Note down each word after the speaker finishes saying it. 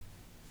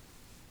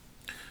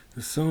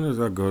As soon as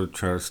I go to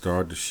try to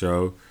start the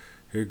show,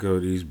 here go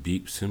these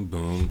beeps and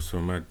booms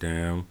from my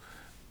damn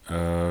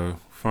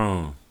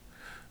phone.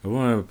 I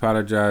want to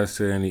apologize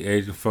to any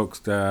Asian folks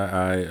that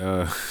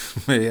I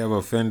may have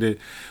offended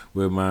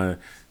with my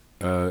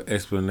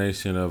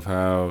explanation of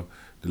how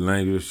the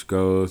language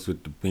goes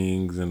with the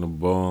bings and the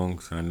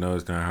bongs. I know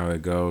it's not how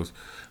it goes,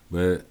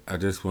 but I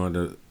just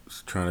wanted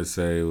to try to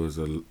say it was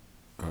a,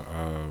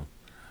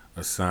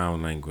 a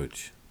sound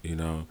language,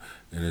 and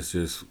it's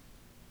just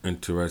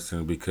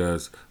interesting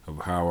because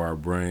of how our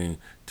brain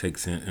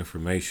takes in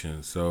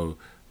information. So,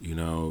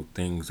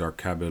 things are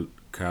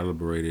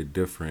calibrated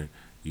different,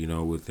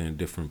 within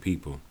different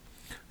people.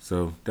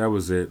 So that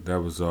was it. That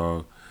was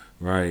all.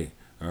 Right.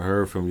 I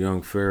heard from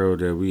young Pharaoh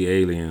that we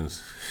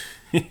aliens.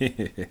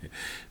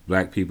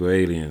 Black people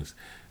aliens.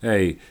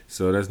 Hey,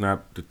 so that's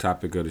not the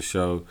topic of the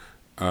show.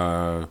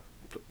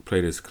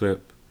 Play this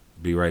clip.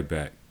 Be right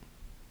back.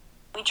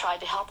 We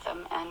tried to help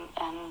them, and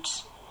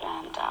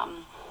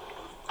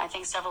I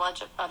think several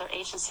other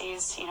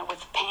agencies,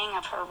 with paying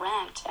of her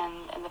rent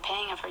and the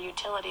paying of her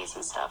utilities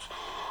and stuff,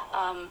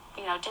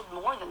 did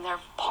more than their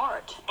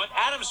part. But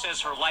Adams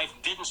says her life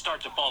didn't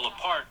start to fall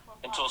apart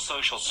until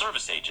social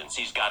service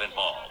agencies got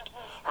involved.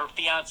 Her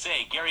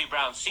fiancé, Gary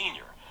Brown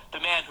Sr., the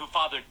man who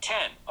fathered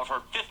 10 of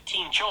her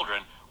 15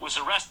 children, was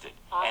arrested,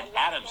 and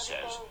Adams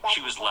says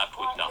she was left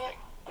with nothing.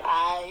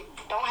 I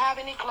don't have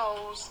any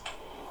clothes.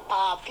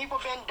 People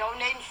been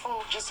donating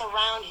food just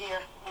around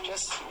here,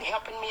 just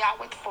helping me out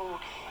with food,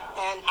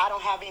 and I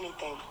don't have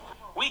anything.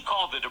 We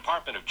called the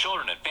Department of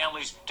Children and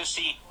Families to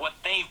see what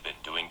they've been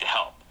doing to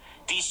help.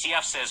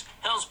 DCF says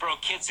Hillsborough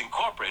Kids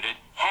Incorporated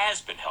has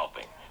been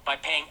helping by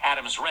paying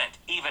Adams rent,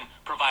 even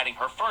providing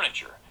her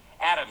furniture.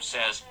 Adams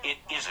says it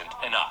isn't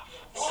enough.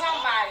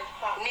 Somebody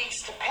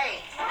needs to pay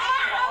for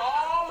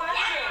all my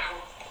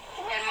children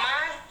and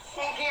mine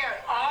and Gary,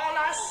 all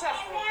our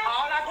suffering,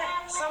 all our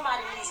pain.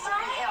 Somebody needs to be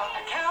held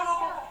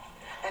accountable,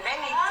 and they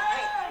need to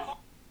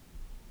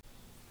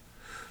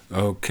pay.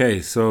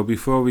 Okay, so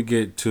before we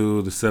get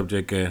to the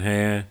subject at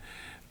hand,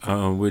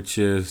 which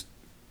is,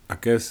 I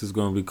guess it's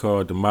going to be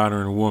called The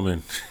Modern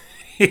Woman.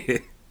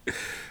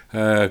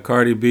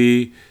 Cardi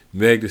B,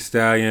 Meg Thee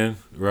Stallion,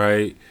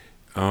 right?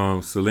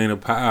 Selena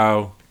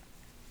Powell,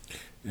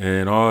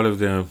 and all of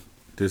them.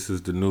 This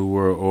is the New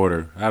World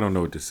Order. I don't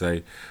know what to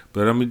say,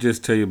 but let me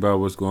just tell you about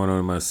what's going on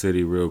in my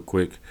city real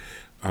quick.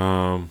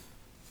 Got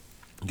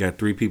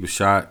 3 people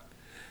shot.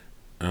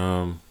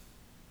 What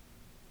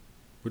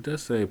did I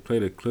say? Play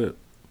the clip.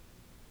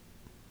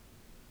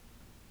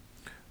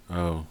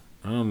 Oh,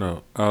 I don't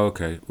know. Oh,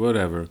 okay.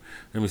 Whatever.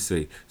 Let me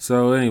see.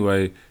 So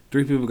anyway,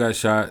 3 people got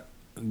shot.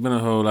 Been a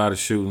whole lot of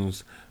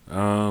shootings.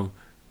 Around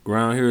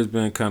here has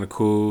been kind of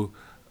cool.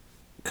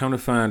 Come to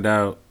find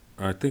out,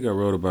 I think I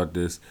wrote about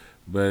this,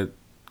 but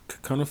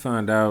come to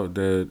find out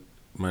that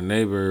my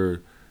neighbor,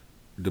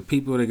 the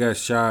people that got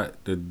shot,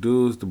 the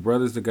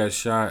brothers that got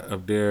shot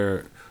up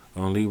there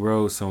on Lee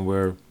Road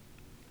somewhere,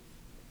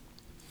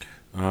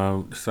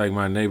 it's like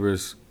my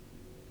neighbor's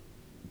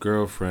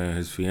girlfriend,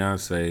 his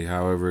fiance,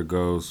 however it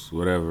goes,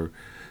 whatever.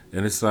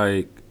 And it's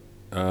like,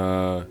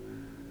 you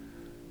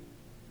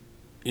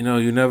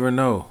never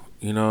know.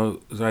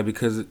 It's like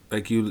because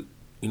like you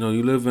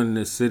live in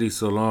this city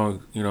so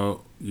long, you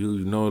know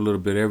a little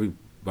bit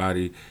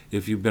everybody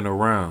if you've been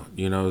around.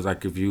 It's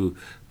like if you've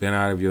been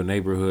out of your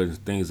neighborhood and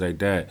things like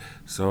that.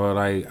 So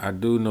like I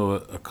do know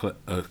a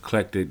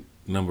eclectic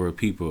number of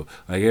people.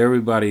 Like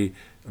everybody,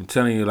 I'm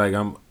telling you, like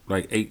I'm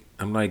like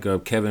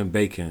Kevin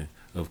Bacon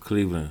of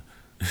Cleveland.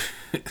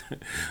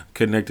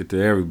 Connected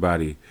to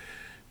everybody.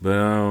 But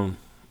I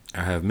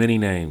have many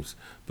names.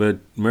 But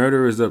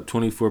murder is up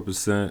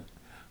 24%,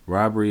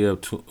 robbery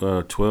up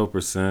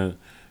 12%,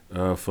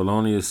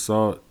 felonious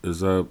assault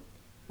is up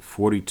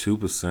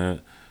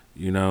 42%.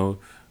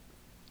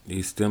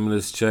 These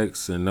stimulus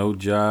checks and no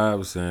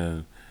jobs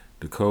and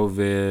the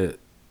COVID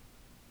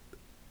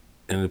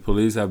and the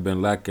police have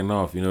been lacking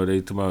off. They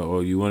talking about, oh,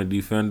 you want to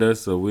defend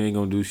us, so we ain't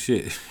gonna do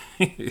shit.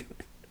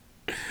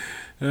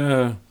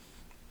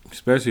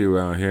 Especially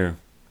around here.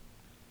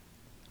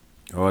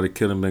 All the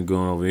killing been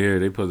going over here.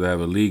 They supposed to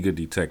have a league of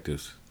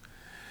detectives.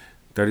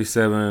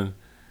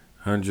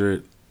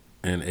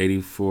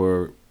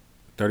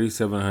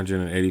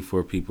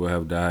 3,784 people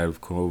have died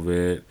of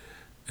COVID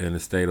in the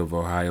state of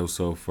Ohio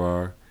so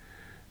far.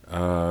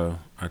 I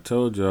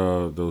told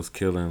y'all those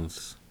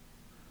killings.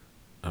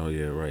 Oh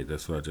yeah, right.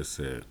 That's what I just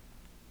said.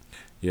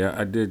 Yeah,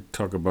 I did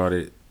talk about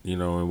it, in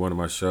one of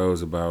my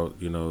shows about,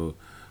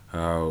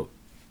 how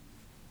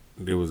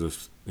there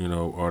was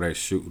all that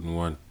shooting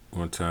one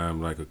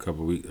time like a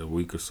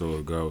week or so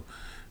ago,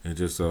 and it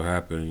just so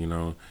happened,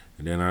 and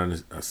then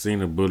I seen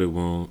the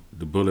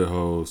bullet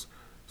holes,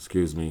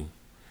 excuse me,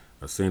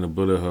 I seen the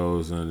bullet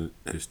holes in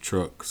his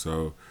truck,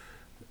 so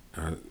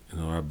I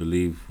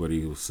believe what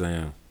he was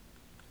saying.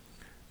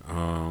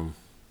 And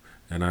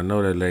I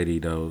know that lady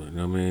though, what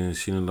I mean,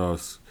 she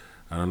lost,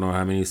 I don't know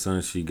how many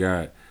sons she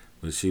got,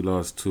 but she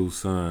lost 2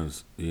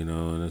 sons,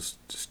 and it's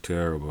just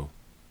terrible.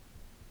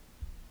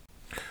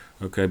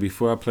 Okay,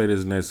 before I play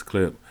this next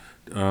clip,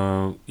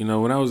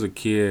 When I was a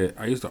kid,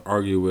 I used to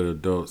argue with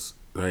adults.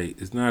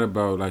 Like, it's not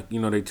about, like,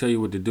 they tell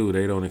you what to do.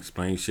 They don't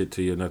explain shit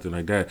to you or nothing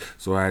like that.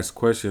 So I asked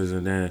questions,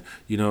 and then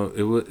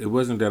it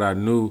wasn't that I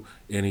knew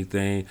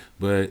anything,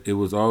 but it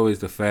was always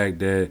the fact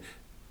that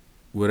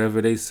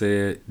whatever they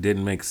said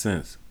didn't make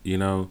sense.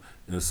 And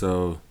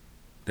so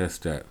that's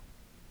that.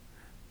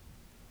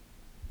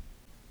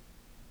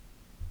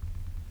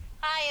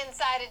 Hi,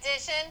 Inside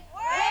Edition.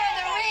 We're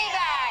the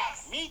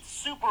Rebacks. Meet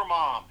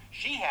Supermom.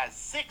 She has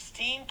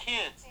 16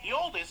 kids. The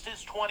oldest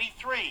is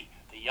 23.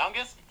 The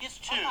youngest is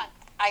 2. Hold on.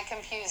 I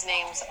confuse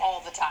names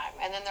all the time.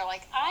 And then they're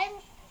like, I'm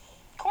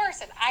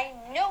Corson. I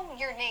know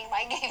your name.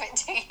 I gave it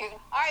to you.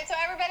 All right, so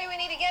everybody, we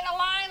need to get in a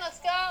line. Let's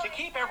go. To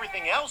keep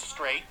everything else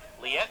straight,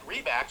 Liette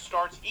Reback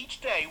starts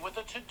each day with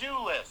a to-do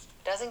list.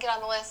 Doesn't get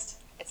on the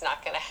list, it's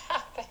not going to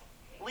happen.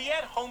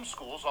 Liette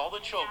homeschools all the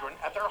children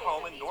at their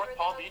home in North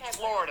Palm Beach,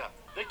 Florida.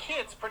 The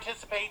kids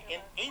participate in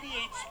 88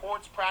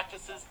 sports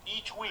practices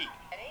each week.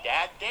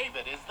 Dad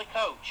David is the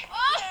coach.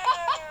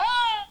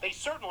 They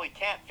certainly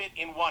can't fit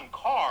in one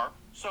car,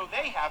 so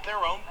they have their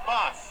own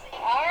bus.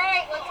 All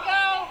right, let's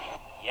go.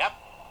 Yep,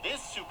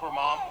 this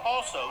supermom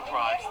also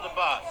drives the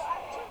bus.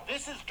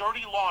 This is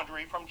dirty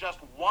laundry from just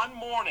one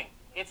morning.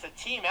 It's a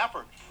team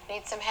effort.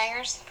 Need some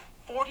hangers?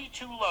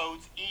 42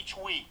 loads each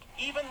week.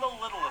 Even the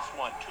littlest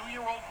one,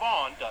 2-year-old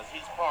Vaughn, does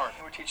his part.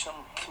 We're teaching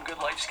them some good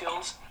life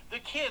skills. The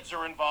kids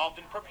are involved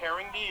in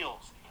preparing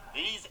meals.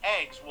 These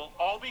eggs will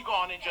all be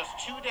gone in just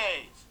 2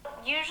 days.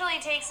 Usually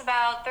takes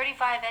about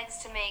 35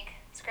 eggs to make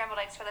scrambled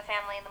eggs for the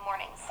family in the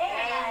mornings.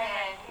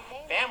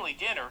 Family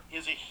dinner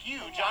is a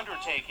huge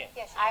undertaking.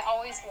 Yes, I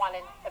always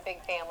wanted a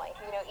big family.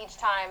 Each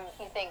time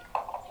you think,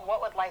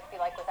 what would life be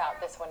like without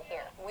this one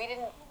here? We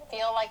didn't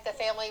feel like the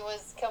family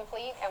was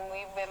complete, and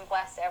we've been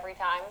blessed every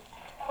time.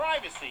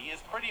 Privacy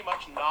is pretty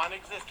much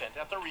non-existent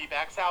at the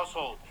Rebacks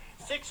household.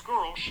 6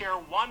 girls share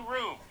one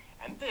room,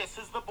 and this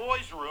is the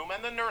boys' room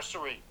and the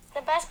nursery.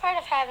 The best part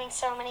of having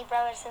so many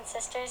brothers and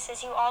sisters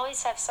is you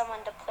always have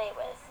someone to play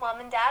with. Mom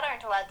and Dad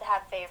aren't allowed to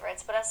have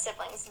favorites, but us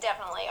siblings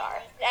definitely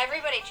are.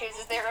 Everybody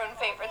chooses their own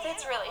favorites.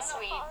 It's really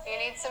sweet. You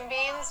need some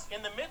beans?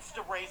 In the midst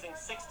of raising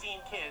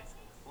 16 kids,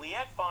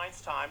 Liette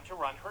finds time to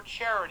run her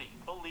charity,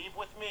 Believe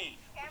With Me,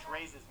 which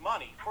raises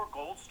money for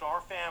Gold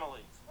Star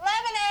families.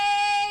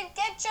 Lemonade!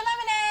 Get your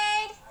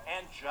lemonade!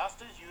 And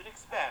just as you'd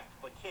expect,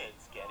 the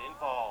kids get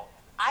involved.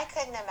 I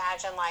couldn't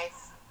imagine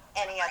life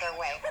any other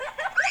way.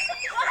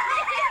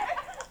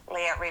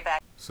 Liette Reback.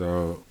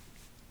 So,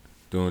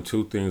 doing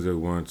two things at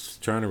once,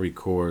 trying to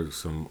record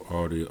some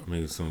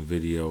some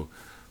video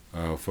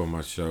for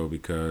my show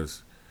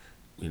because,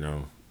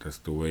 that's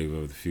the wave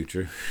of the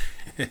future.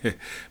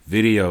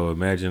 Video,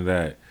 imagine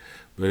that.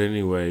 But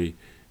anyway,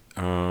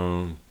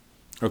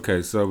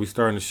 okay, so we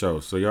starting the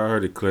show. So y'all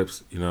heard the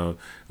clips,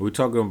 we're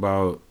talking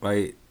about,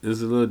 like, this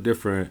is a little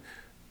different,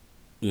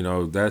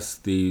 that's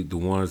the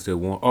ones that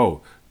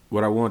want,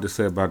 what I wanted to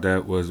say about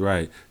that was,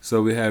 right,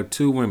 so we have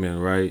two women,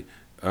 right,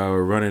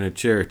 running a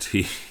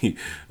charity,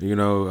 living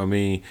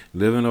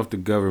off the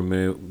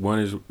government. One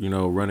is,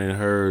 running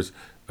hers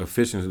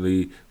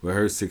efficiently with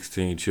her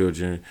 16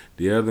 children.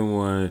 The other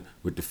one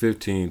with the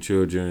 15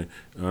 children,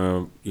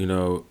 her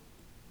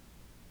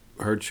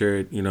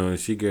charity, and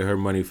she get her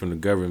money from the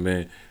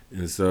government.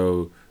 And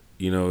so,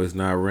 it's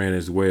not ran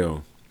as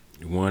well.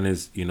 One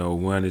is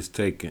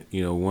taken,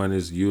 one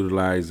is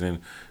utilizing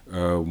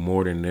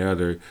more than the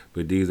other,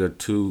 but these are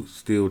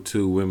still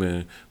two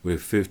women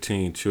with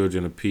 15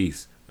 children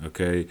apiece,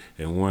 okay,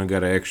 and one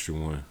got an extra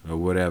one or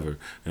whatever.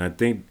 And I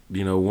think,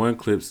 one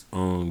clips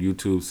on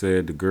YouTube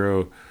said the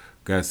girl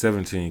got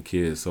 17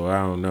 kids, so I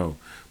don't know.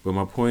 But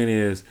my point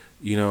is,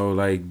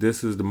 like,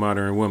 this is the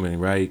modern woman,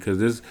 right?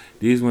 Because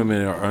these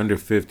women are under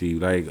 50,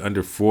 like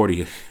under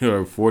 40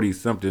 or 40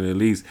 something at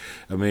least.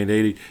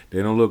 They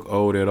don't look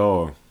old at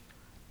all.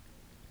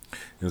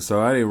 And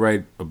so I didn't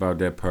write about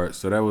that part.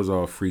 So that was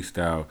all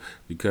freestyle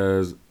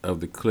because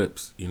of the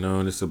clips,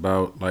 and it's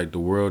about, like, the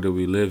world that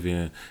we live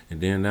in.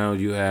 And then now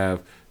you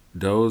have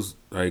those,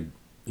 like,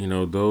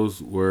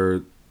 those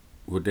were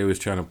what they was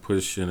trying to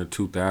push in the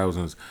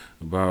 2000s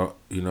about,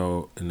 in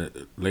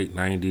the late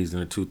 90s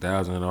and the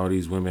 2000s, and all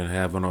these women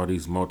having all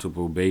these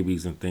multiple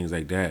babies and things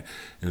like that.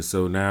 And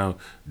so now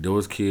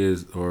those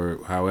kids,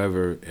 or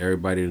however,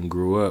 everybody done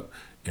grew up,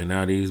 and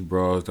now these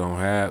bras don't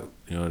have,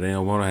 they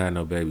don't want to have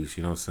no babies,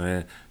 you know what I'm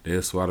saying?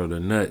 They'll swallow the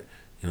nut,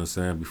 you know what I'm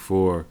saying,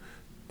 before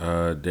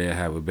they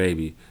have a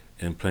baby.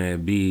 And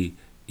plan B,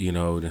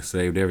 then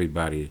saved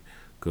everybody,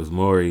 because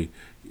Maury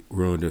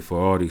ruined it for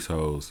all these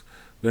hoes.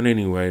 But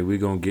anyway, we're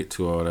going to get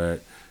to all that.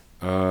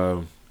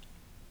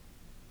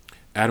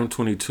 Adam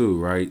 22,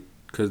 right?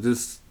 Because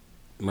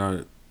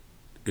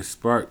it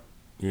sparked,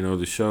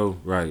 the show,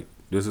 right?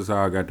 This is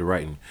how I got to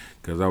writing.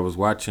 Because I was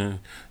watching,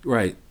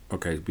 right,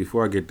 okay,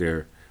 before I get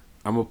there,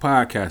 I'm a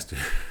podcaster.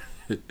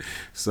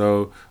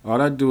 So all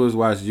I do is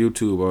watch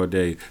YouTube all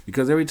day.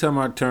 Because every time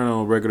I turn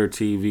on regular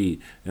TV,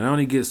 and I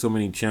only get so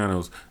many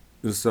channels,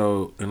 ain't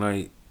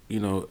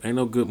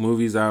no good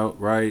movies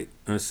out, right?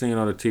 And seeing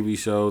all the TV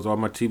shows, all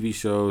my TV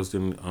shows,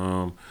 and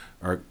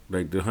are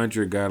like the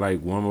 100 got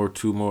like one or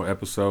two more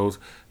episodes.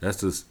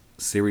 That's the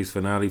series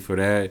finale for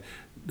that.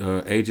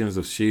 Agents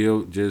of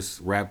Shield just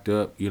wrapped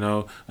up.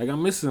 Like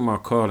I'm missing my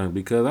calling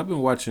because I've been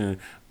watching.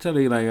 Tell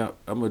you like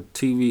I'm a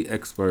TV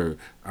expert.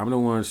 I'm the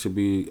one that should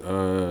be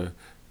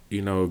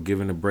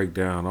giving the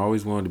breakdown. I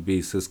always wanted to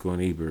be Cisco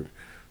and Ebert,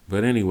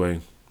 but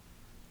anyway,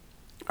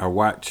 I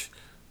watch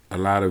a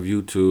lot of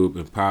YouTube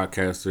and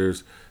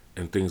podcasters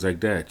and things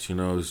like that.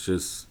 It's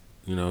just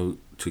to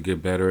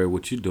get better at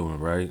what you're doing,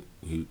 right?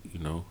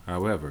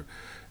 However,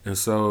 and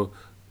so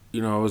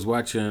I was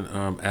watching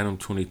Adam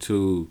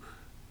 22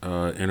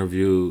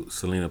 interview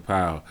Selena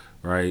Powell,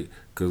 right?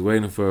 Because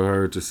waiting for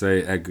her to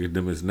say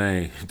Academic's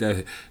name.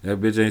 That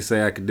bitch ain't say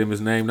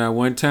Academic's name not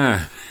one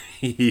time.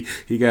 he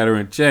got her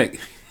in check.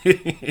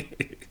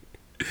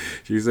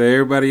 She said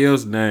everybody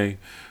else's name,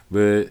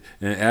 and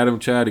Adam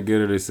tried to get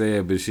her to say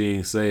it, but she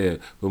ain't say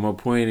it. But my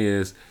point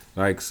is,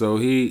 like, so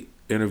he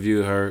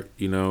interviewed her,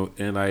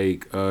 and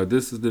like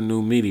this is the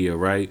new media,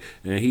 right?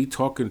 And he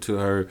talking to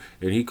her,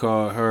 and he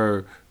called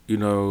her,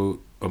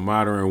 a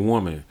modern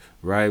woman,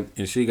 right?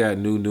 And she got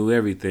new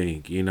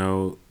everything,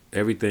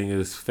 everything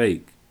is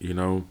fake,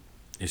 and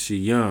she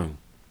young,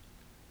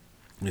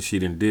 and she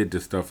done did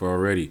this stuff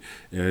already,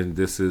 and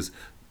this is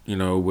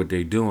what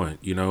they doing,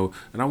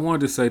 and I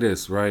wanted to say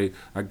this, right?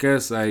 I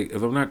guess like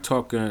if I'm not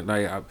talking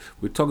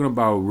we're talking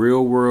about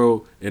real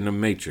world in the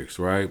Matrix,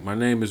 right? My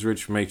name is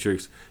Rich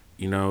Matrix,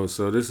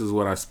 so this is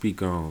what I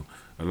speak on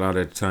a lot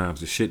of the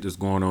times, the shit that's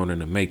going on in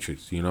the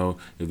Matrix.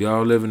 If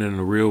y'all living in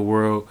the real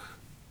world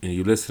and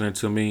you listening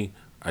to me,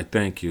 I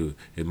thank you.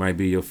 It might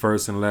be your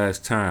first and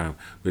last time,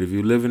 but if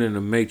you're living in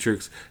the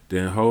Matrix,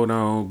 then hold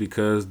on,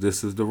 because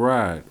this is the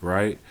ride,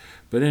 right?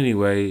 But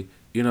anyway,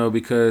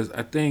 because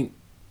I think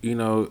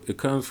it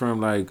comes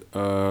from like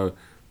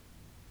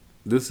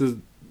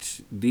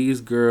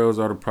these girls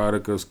are the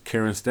product of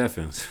Karen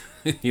Steffens.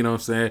 You know what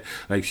I'm saying?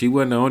 Like, she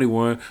wasn't the only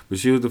one, but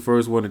she was the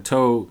first one that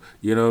told,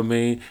 you know what I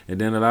mean? And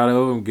then a lot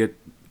of them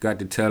got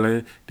to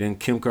telling. Then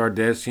Kim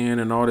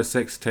Kardashian and all the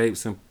sex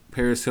tapes and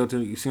Paris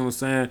Hilton, you see what I'm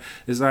saying?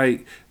 It's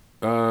like,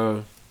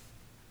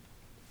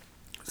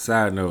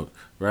 side note,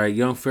 right?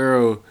 Young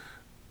Pharaoh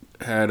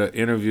had an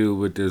interview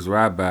with this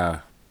rabbi,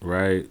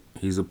 right?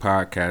 He's a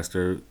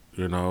podcaster,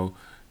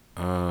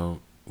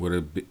 with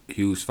a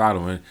huge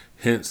following.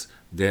 Hence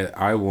that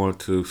I want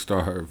to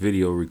start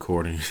video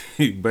recording.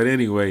 But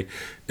anyway,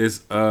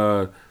 it's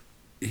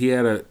he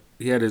had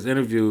his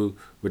interview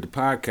with the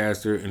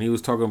podcaster, and he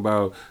was talking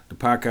about, the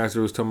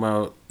podcaster was talking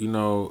about,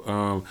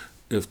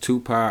 if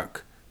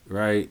Tupac,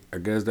 right? I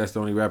guess that's the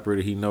only rapper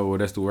that he know, or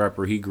that's the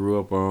rapper he grew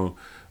up on.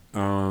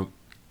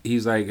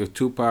 He's like, if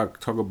Tupac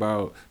talk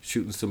about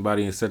shooting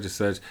somebody and such,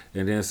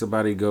 and then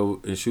somebody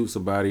go and shoot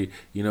somebody,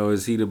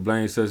 is he to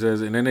blame such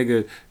as? And then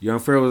nigga, Young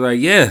Pharaoh was like,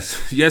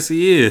 yes,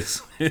 he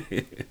is.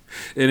 And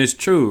it's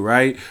true,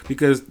 right?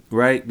 Because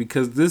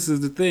this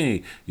is the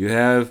thing. You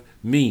have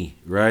me,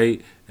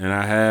 right? And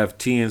I have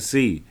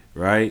TNC,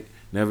 right?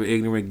 Never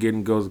Ignorant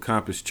Getting Goes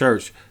Accomplished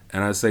Church.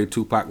 And I say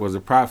Tupac was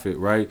a prophet,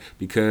 right?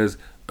 Because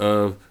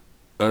of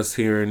us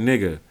hearing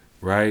nigga,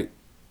 right?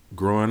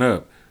 Growing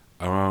up.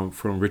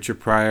 From Richard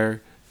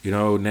Pryor,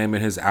 naming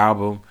his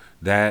album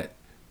that,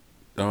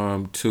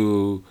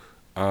 to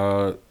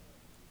NWA,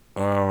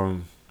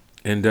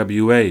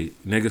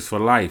 Niggas for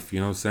Life, you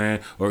know what I'm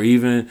saying? Or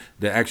even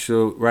the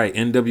actual, right,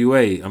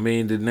 NWA. I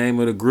mean, the name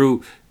of the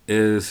group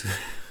is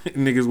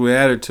Niggas with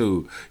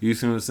Attitude. You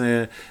see what I'm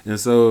saying? And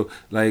so,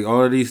 like,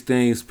 all of these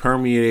things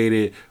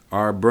permeated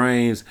our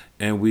brains,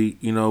 and we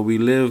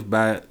live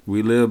by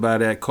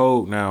that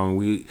code now, and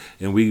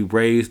we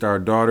raised our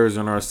daughters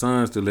and our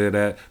sons to live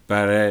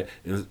by that,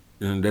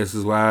 and this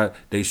is why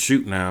they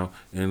shoot now,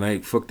 and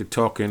like, fuck the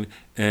talking,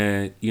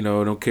 and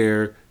don't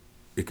care.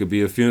 It could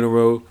be a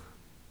funeral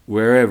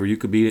wherever. You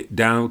could be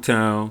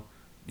downtown,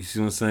 you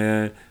see what I'm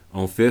saying,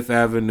 on Fifth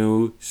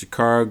Avenue,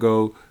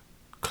 Chicago,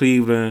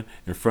 Cleveland,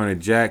 in front of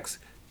Jack's.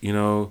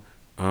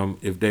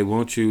 If they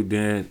want you,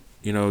 then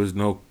there's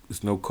no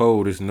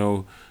code, there's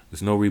no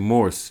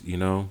remorse.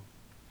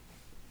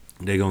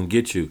 They gonna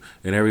get you,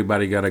 and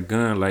everybody got a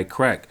gun like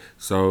crack.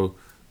 So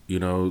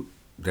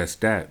that's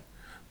that.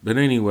 But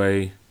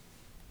anyway,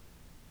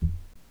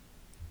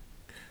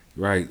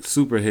 right,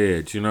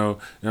 Superheads,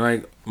 and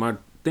like, my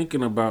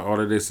thinking about all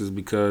of this is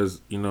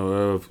because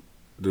of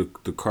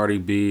the Cardi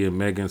B and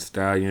Megan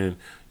Stallion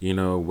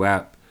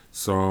WAP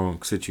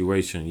song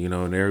situation,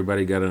 and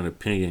everybody got an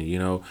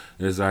opinion.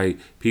 It's like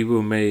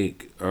people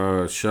make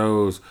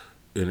shows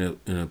and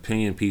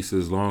opinion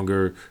pieces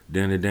longer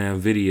than a damn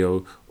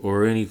video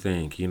or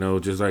anything,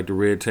 just like the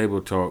Red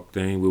Table Talk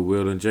thing with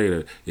Will and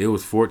Jada. It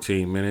was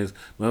 14 minutes.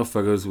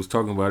 Motherfuckers was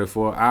talking about it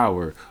for an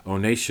hour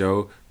on their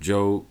show,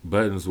 Joe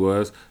Buttons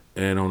was,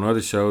 and on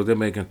other shows they're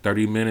making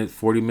 30-minute,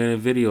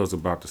 40-minute videos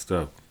about the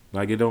stuff.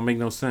 Like, it don't make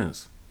no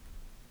sense.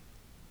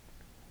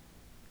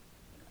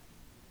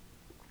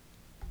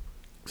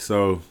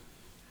 So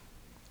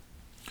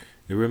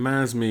it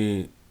reminds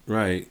me,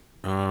 right?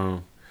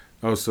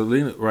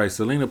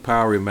 Selena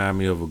Powell remind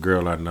me of a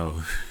girl I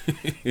know.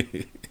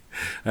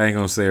 I ain't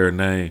gonna say her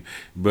name,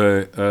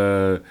 but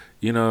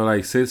you know,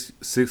 like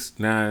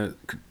 6ix9ine,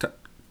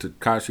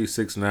 Tekashi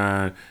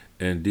 6ix9ine,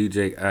 and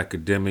DJ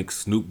Academic,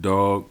 Snoop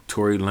Dogg,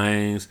 Tory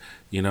Lanez.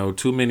 You know,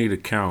 too many to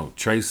count.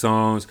 Trey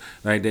Songz,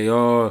 like they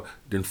all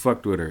done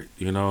fucked with her.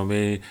 You know what I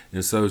mean?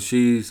 And so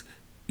she's,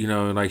 you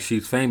know, like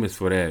she's famous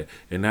for that,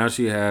 and now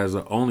she has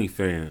an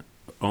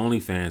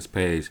OnlyFans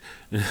page.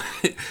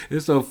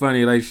 It's so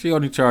funny. Like she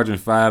only charging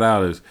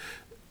 $5.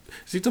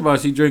 She talking about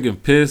she drinking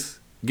piss,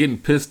 getting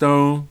pissed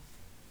on,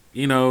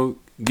 you know,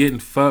 getting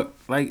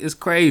fucked. Like it's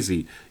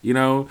crazy, you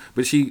know.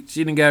 But she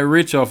didn't got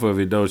rich off of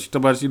it though. She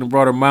talking about she done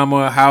brought her mama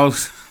a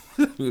house,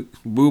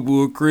 boo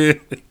boo a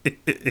crib.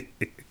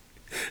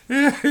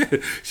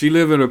 She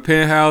live in a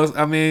penthouse.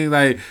 I mean,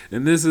 like,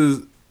 and this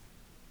is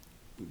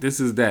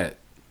that.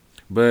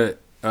 But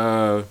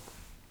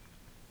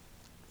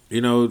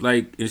you know,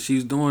 like, and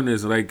she's doing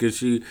this, like, and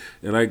she,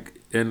 and like,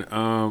 and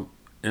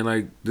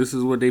like, this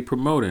is what they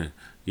promoting,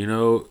 you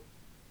know.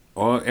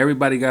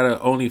 Everybody got an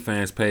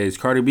OnlyFans page.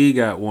 Cardi B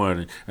got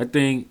one. I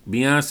think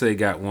Beyonce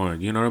got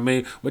one. You know what I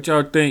mean? What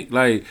y'all think?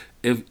 Like,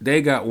 if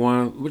they got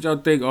one, what y'all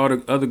think all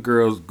the other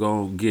girls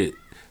gonna get?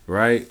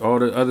 Right? All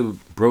the other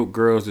broke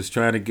girls is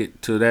trying to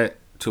get to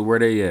where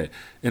they at.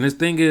 And the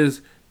thing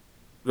is,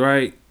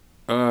 right?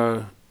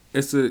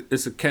 It's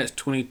a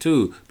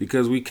catch-22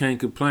 because we can't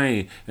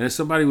complain. And if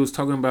somebody was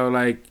talking about,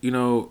 like, you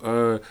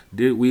know,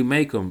 did we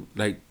make them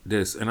like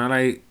this? And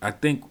I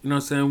think, you know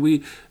what I'm saying,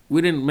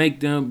 we didn't make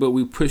them, but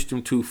we pushed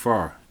them too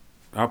far.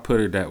 I'll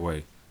put it that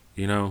way,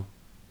 you know.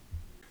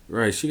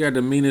 Right, she got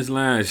the meanest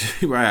line.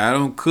 She, right, I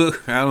don't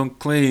cook, I don't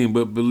clean,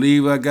 but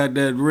believe I got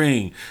that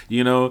ring.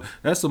 You know,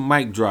 that's a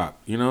mic drop.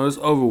 You know, it's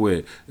over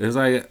with. It's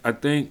like, I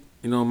think,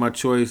 you know, my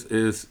choice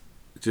is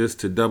just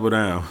to double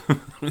down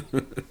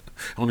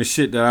on the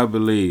shit that I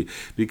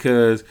believe,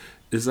 because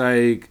it's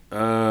like,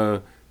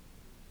 you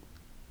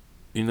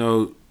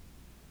know,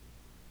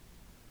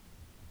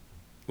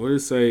 what did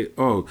it say?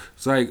 Oh,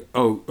 it's like,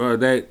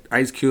 that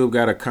Ice Cube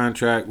got a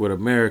contract with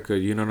America.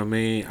 You know what I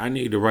mean? I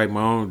need to write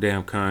my own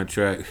damn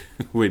contract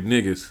with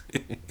niggas.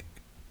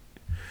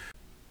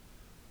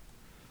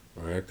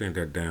 All right, I think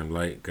that damn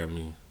light got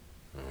me.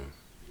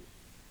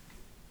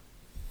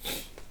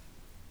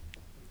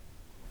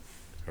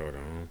 Hold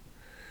on.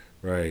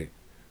 Right.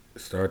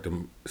 Start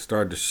the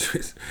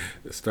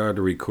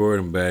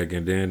recording back,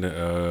 and then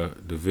the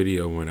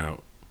video went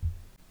out.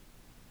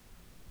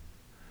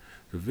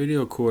 The video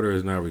recorder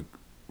is not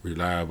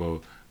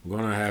reliable. I'm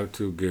gonna have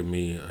to give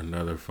me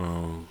another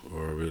phone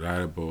or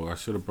reliable. I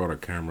should have brought a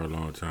camera a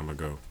long time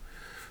ago.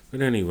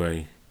 But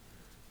anyway,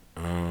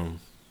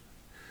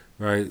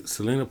 right,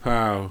 Selena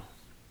Powell.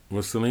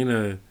 Well,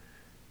 Selena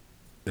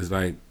is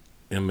like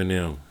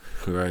Eminem,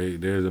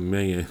 right? There's a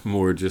million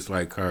more just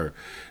like her,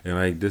 and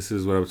like this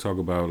is what I'm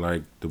talking about,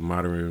 like the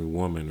modern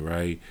woman,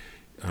 right?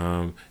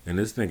 And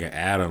this nigga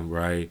Adam,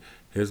 right?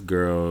 His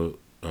girl,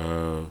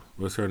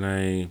 what's her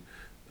name?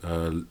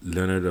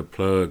 Leonard the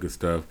Plug and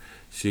stuff.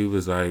 She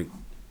was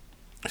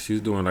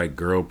doing like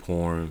girl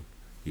porn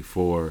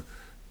before,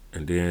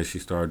 and then she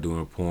started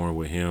doing porn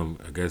with him.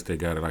 I guess they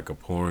got like a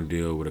porn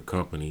deal with a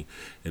company,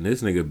 and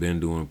this nigga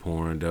been doing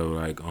porn though,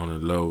 like on the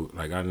low.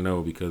 Like I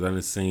know because I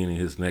done seen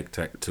his neck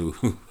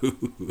tattoo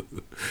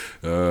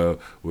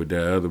with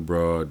that other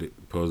broad that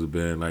supposed to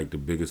been like the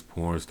biggest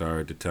porn star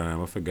at the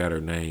time. I forgot her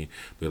name,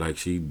 but like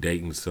she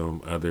dating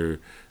some other.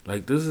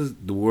 Like this is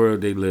the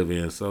world they live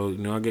in, so you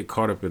know I get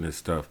caught up in this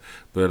stuff.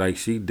 But like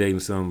she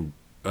dating some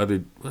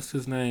other, what's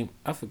his name?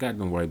 I forgot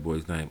the white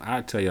boy's name.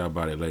 I'll tell y'all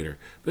about it later.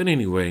 But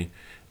anyway.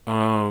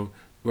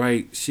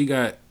 Right, she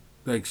got,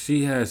 like,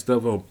 she has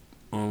stuff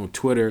on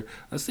Twitter.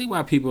 I see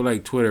why people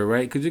like Twitter,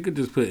 right? Because you could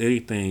just put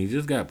anything. You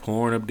just got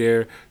porn up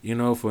there, you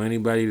know, for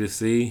anybody to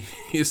see.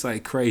 It's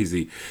like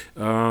crazy.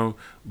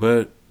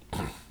 But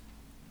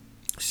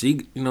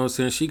she, you know,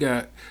 since she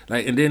got,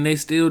 like, and then they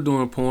still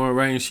doing porn,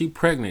 right? And she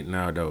pregnant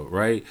now, though,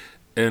 right?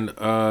 And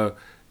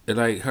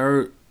like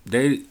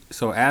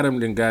so Adam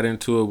then got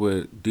into it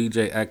with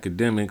DJ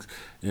Academics,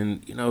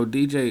 and you know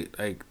DJ,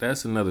 like,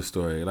 that's another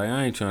story. Like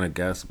I ain't trying to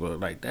gossip, but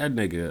like that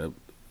nigga,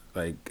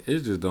 like it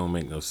just don't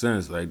make no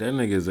sense. Like that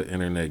nigga is an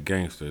internet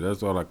gangster.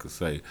 That's all I could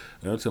say.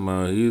 I'm talking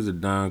about he's a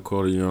Don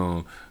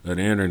Corleone of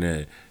the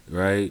internet,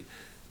 right?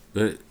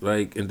 But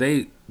like, and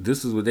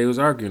this is what they was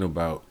arguing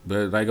about,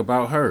 but like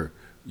about her.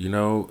 You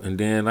know, and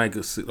then like,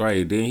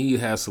 right, then he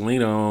has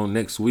Selena on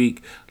next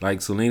week.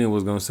 Like Selena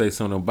was gonna say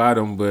something about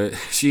him, but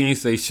she ain't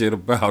say shit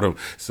about him.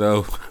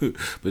 So,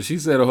 but she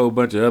said a whole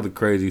bunch of other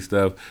crazy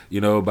stuff, you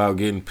know, about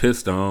getting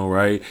pissed on,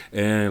 right?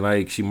 And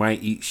like she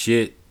might eat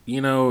shit, you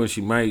know, and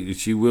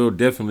she will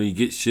definitely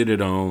get shitted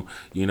on,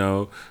 you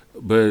know.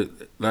 But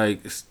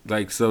like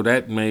so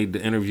that made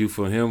the interview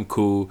for him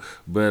cool.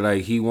 But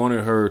like he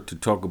wanted her to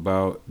talk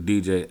about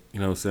DJ,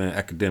 you know what I'm saying,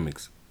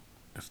 Academics.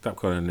 Stop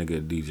calling a nigga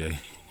a DJ.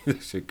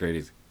 Shit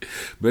crazy.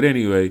 But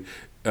anyway,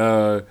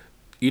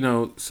 you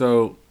know,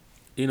 so,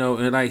 you know,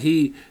 and like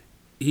he's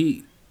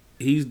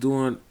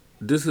doing,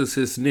 this is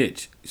his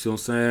niche, you know what I'm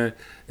saying?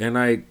 And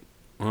like,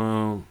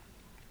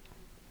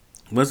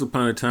 Once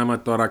upon a time, I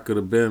thought I could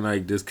have been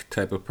like this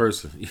type of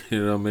person.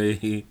 You know what I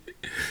mean?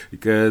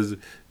 Because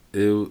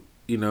it,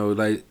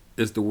 like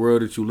it's the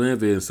world that you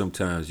live in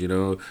sometimes.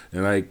 And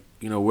like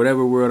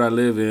whatever world I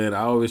live in,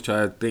 I always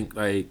try to think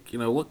like,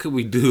 what could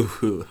we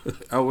do?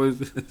 I always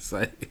it's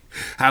like,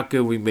 how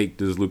can we make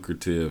this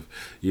lucrative?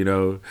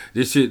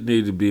 This shit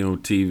need to be on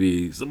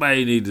TV.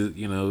 Somebody need to,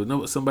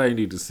 no, somebody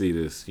need to see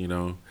this.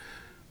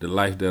 The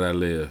life that I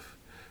live.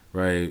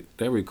 Right,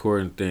 that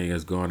recording thing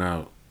has gone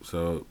out.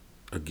 So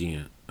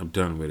again, I'm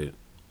done with it.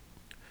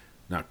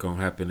 Not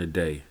gonna happen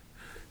today.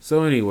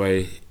 So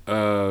anyway,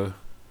 I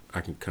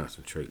can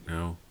concentrate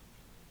now.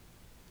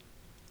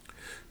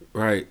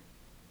 Right.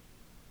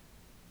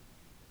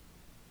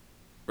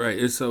 Right.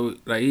 It's so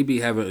like they be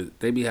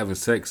having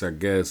sex, I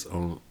guess,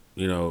 on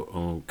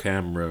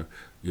camera,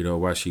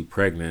 while she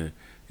pregnant,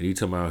 and he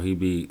talking about he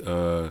be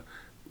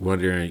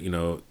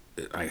wondering,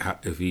 like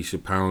if he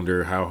should pound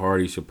her, how hard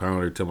he should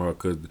pound her. Talking about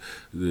because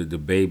the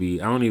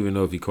baby, I don't even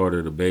know if he called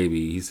her the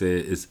baby. He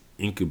said it's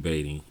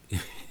incubating.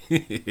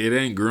 It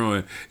ain't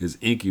growing, it's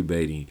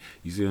incubating.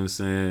 You see what I'm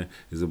saying?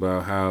 It's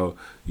about how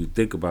you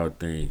think about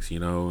things,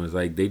 It's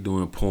like they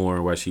doing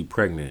porn while she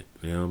pregnant,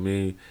 you know what I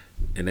mean?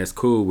 And that's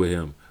cool with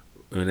him.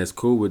 And that's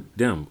cool with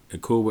them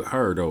and cool with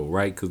her though,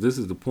 right? Because this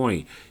is the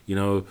point,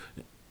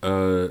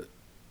 uh,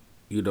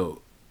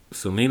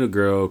 Selena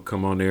girl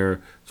come on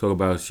there talk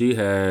about she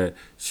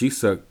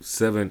sucked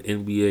 7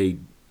 NBA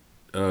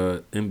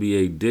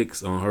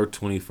dicks on her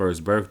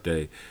 21st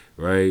birthday,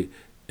 right?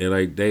 And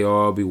like they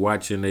all be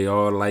watching, they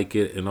all like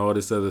it and all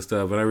this other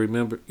stuff. And I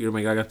remember,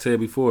 like I tell you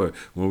before,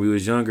 when we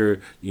was younger,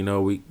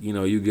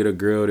 you get a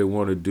girl that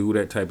want to do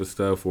that type of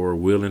stuff or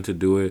willing to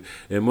do it,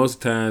 and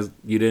most times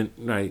you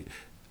didn't like,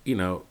 I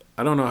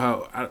don't know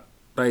how,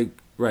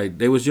 right?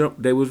 They was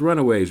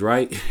runaways,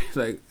 right?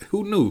 Like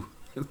who knew?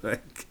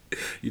 Like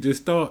you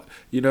just thought,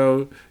 she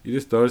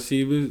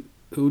was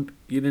who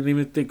you didn't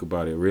even think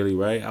about it really,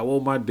 right? I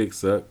want my dick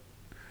sucked.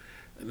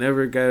 I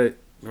never got it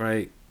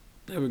right.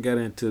 Never got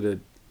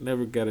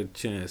a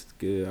chance.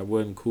 Good. I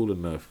wasn't cool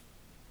enough.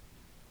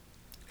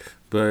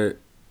 But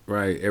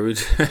right, every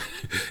time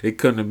it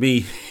come to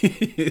me,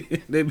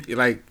 they be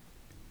like,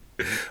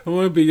 "I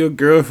want to be your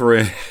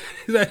girlfriend."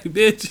 Like,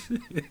 bitch,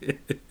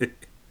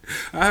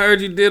 I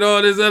heard you did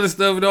all this other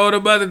stuff with all the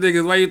other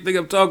niggas. Why you think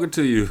I'm talking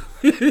to you?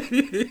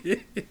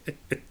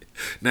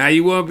 Now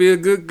you want to be a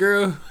good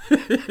girl?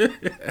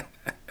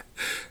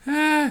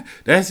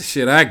 That's the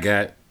shit I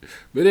got.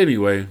 But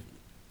anyway,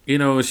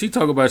 she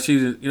talk about she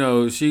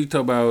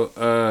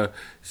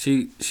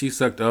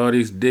sucked all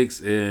these dicks,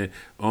 and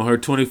on her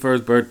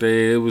 21st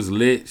birthday it was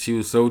lit. She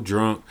was so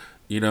drunk,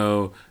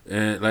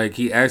 and like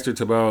he asked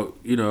her about,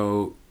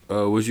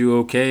 was you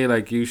okay?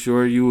 Like you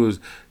sure you was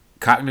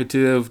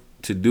cognitive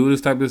to do this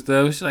type of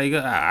stuff? She's like,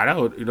 I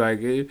don't like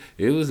it.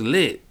 It was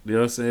lit. You know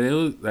what I'm saying? It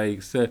was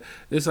like, so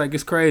it's like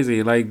it's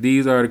crazy. Like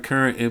these are the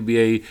current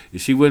NBA.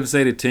 She wouldn't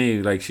say the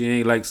team. Like she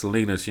ain't like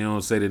Selena. She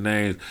don't say the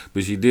names,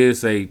 but she did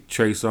say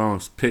Trey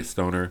Songz pissed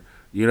on her.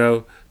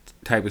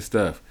 Type of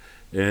stuff,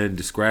 and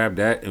describe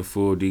that in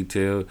full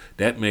detail.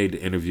 That made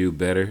the interview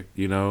better.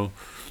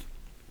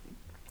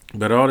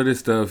 But all of this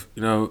stuff,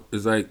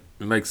 is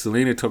like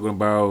Selena talking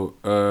about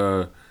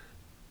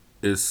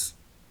it's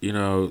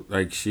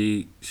like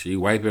she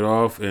wipe it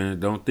off and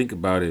don't think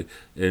about it.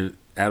 And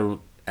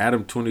Adam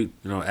 20,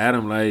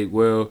 Adam like,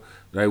 well,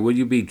 like would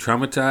you be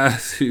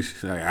traumatized?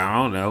 He's like, I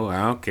don't know,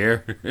 I don't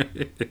care.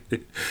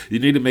 You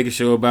need to make a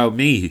show about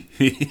me.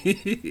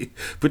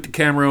 Put the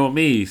camera on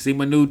me, see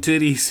my new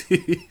titties.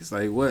 It's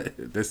like, what?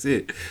 That's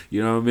it.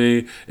 You know what I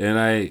mean? And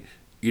like,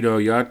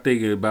 y'all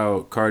thinking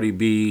about Cardi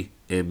B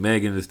and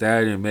Megan Thee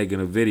Stallion making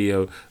a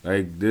video,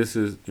 like this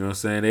is, what I'm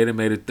saying, they done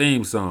made a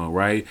theme song,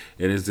 right?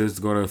 And is this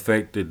going to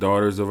affect the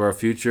daughters of our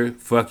future?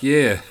 Fuck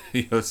yeah.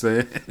 You know what I'm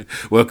saying?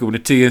 Welcome to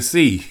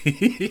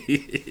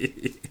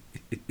TNC.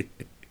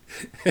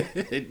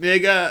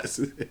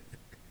 Niggas.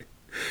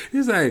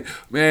 He's like,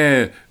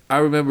 man, I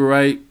remember,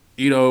 right,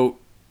 you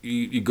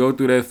go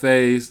through that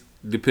phase,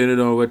 depending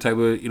on what type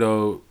of,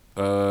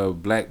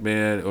 black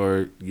man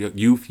or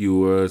youth you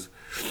was.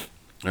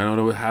 I don't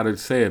know how to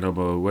say it no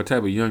more. What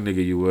type of young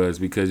nigga you was,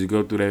 because you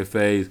go through that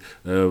phase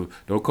of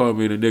don't call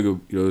me the nigga, you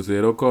know what I'm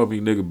saying? Don't call me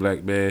nigga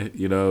black man,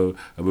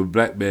 I'm a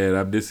black man,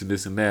 I'm this and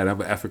this and that.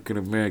 I'm an African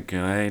American.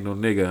 I ain't no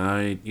nigga.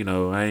 I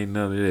ain't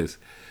none of this.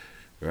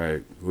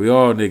 Right. We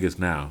all niggas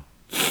now.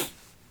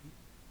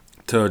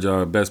 Told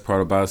y'all the best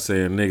part about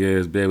saying nigga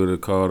is be able to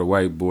call the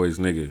white boys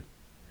nigga.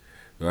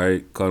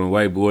 Right? Call them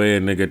white boy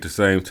and nigga at the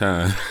same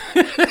time.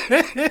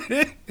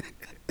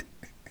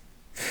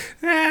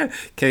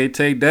 Can't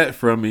take that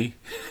from me.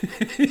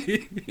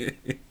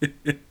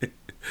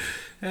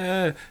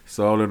 It's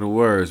all in the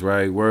words,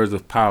 right? Words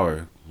of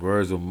power,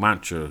 words of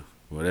mantra,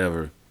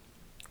 whatever.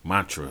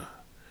 Mantra.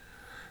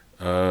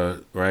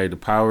 Right? The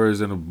power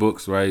is in the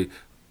books, right?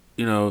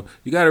 You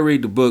got to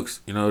read the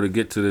books, to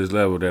get to this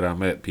level that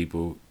I'm at,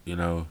 people,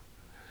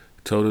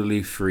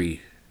 totally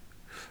free.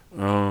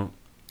 So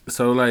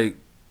like,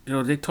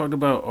 they talked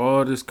about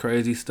all this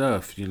crazy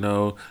stuff,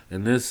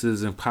 and this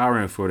is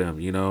empowering for them.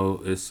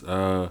 It's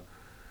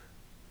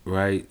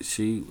right. What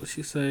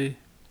she say?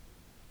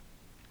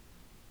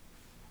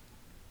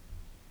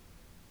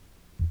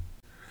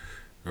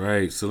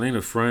 Right,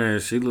 Selena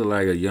Friend, she looked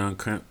like a young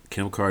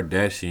Kim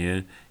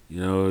Kardashian.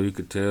 You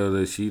could tell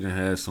that she done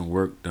had some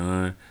work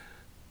done.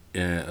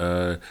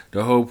 And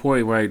the whole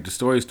point, right? The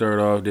story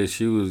started off that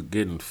she was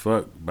getting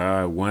fucked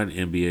by one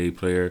NBA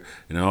player,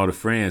 and all the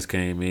friends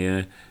came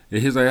in.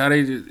 And he's like, "How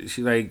they?" She's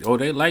like, "Oh,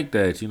 they like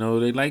that.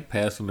 They like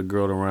passing the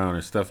girl around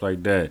and stuff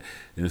like that."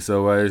 And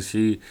so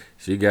she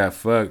got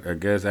fucked. I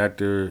guess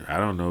after I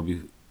don't know.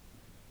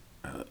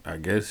 I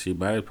guess she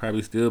might have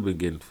probably still been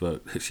getting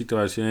fucked. She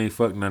thought she ain't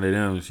fucked none of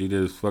them. She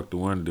just fucked the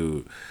one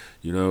dude,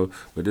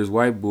 But this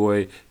white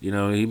boy,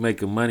 he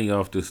making money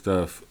off this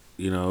stuff,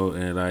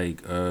 and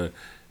like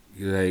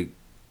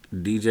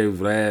DJ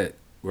Vlad,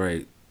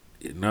 right?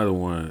 Another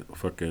one,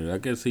 fucking. I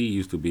guess he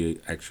used to be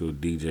an actual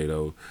DJ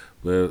though,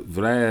 but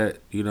Vlad,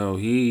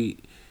 he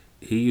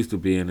used to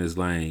be in his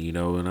lane,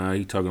 and now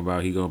he talking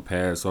about he gonna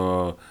pass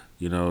all,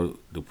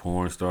 the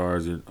porn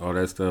stars and all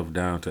that stuff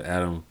down to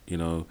Adam,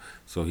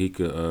 so he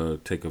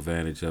could take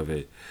advantage of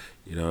it.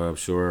 I'm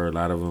sure a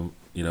lot of them,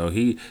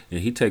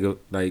 he take a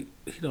like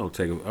he don't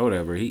take a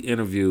whatever. He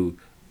interviewed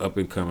up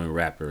and coming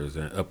rappers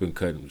and up and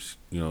cutting,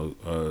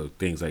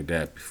 things like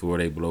that before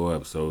they blow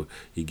up. So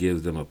he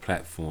gives them a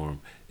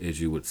platform,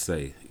 as you would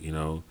say. I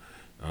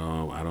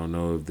don't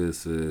know if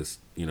this is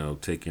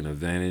taking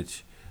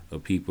advantage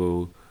of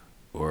people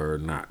or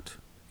not.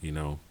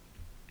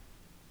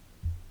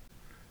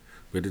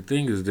 But the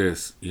thing is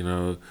this,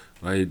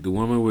 like the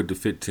woman with the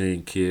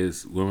 15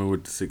 kids, woman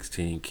with the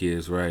 16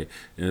 kids, right?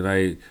 And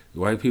like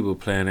white people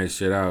plan that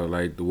shit out.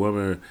 Like the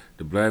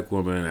black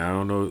woman, I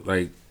don't know,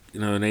 like,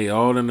 and they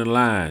all in the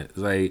line. It's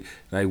like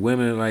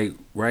women, like,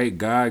 right?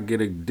 God get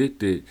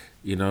addicted,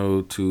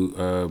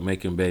 to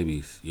making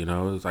babies.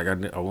 It's like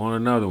I want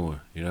another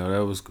one.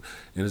 That was,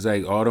 and it's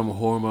like all them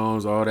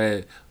hormones, all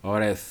that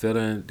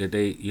feeling that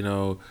they,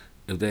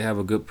 if they have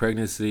a good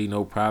pregnancy,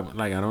 no problem.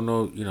 Like, I don't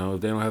know,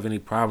 if they don't have any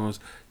problems,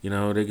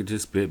 they could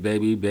just spit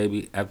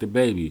baby after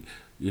baby.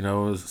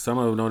 Some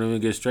of them don't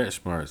even get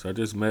stretch marks. I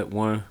just met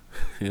one,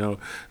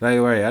 like,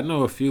 right, I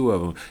know a few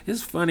of them.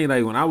 It's funny,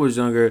 like, when I was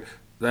younger,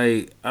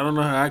 like, I don't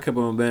know how I kept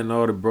on betting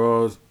all the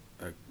bras.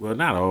 Like, well,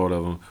 not all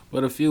of them,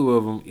 but a few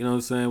of them, you know what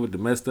I'm saying, with the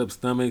messed up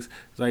stomachs.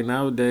 It's like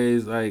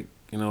nowadays, like,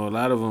 a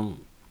lot of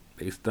them,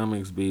 their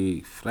stomachs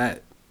be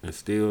flat and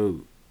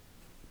still,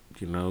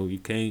 you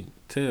can't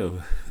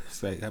tell.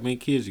 It's like, how many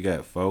kids you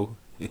got? 4?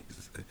 I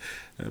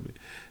mean,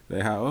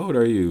 like, how old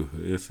are you?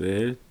 It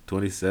said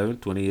 27,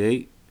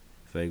 28.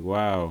 It's like,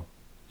 wow.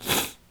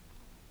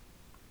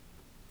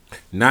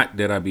 Not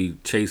that I be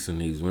chasing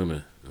these women. You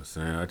know what I'm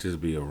saying, I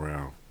just be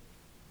around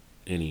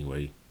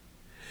anyway.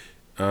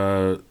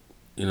 Uh,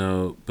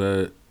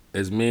 but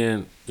as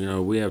men,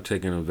 we have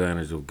taken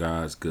advantage of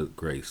God's good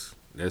grace.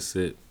 That's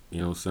it.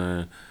 You know what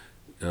I'm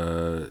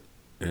saying?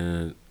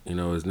 And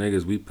as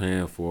niggas, we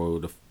paying for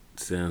the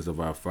sins of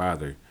our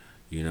father,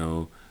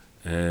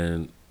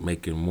 and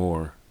making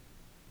more,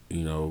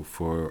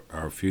 for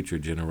our future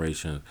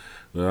generation.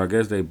 Well, I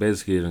guess they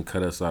basically didn't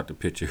cut us out the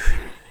picture.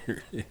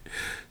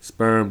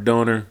 Sperm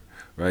donor,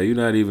 right? You're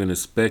not even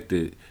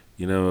expected,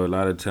 a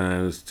lot of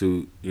times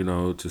to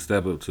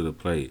step up to the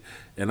plate.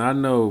 And I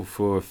know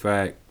for a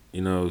fact,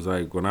 it's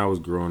like when I was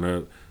growing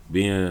up,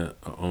 being an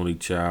only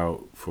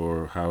child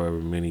for however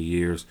many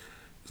years,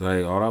 it's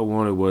like all I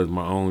wanted was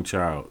my own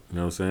child, you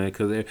know what I'm saying?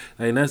 Because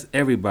like, that's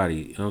everybody,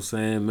 you know what I'm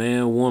saying?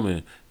 Man,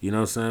 woman, you know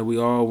what I'm saying? We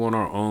all want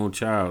our own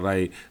child.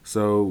 Like,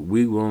 so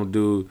we won't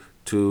do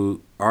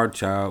to our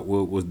child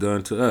what was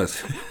done to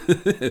us.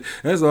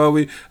 That's all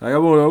we, like,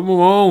 I'm my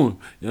own.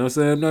 You know what I'm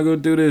saying? I'm not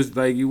going to do this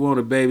like you want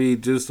a baby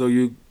just so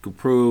you can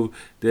prove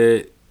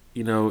that,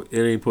 it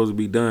ain't supposed to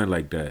be done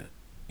like that,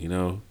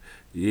 You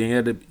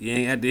ain't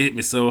had to hit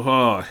me so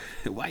hard.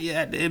 Why you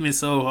had to hit me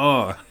so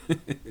hard?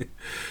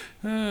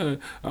 I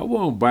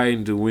want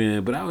Biden to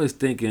win, but I was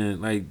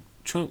thinking, like,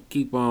 Trump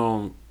keep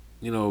on,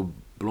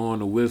 blowing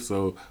the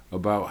whistle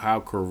about how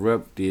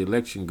corrupt the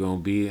election gonna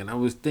be, and I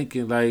was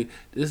thinking, like,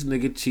 this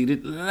nigga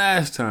cheated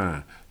last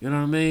time, you know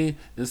what I mean?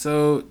 And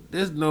so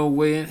there's no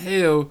way in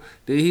hell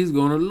that he's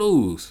gonna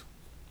lose.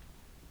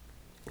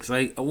 It's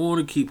like I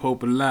want to keep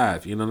hope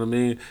alive, you know what I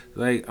mean?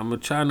 Like I'm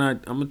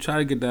gonna try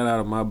to get that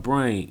out of my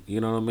brain, you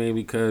know what I mean?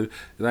 Because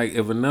like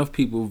if enough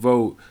people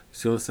vote,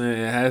 see what I'm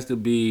saying? It has to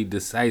be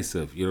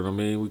decisive, you know what I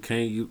mean? We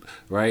can't,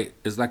 right?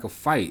 It's like a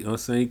fight, you know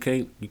what I'm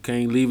saying? You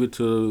can't leave it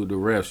to the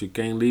refs, you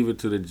can't leave it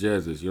to the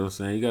judges, you know what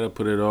I'm saying? You gotta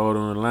put it all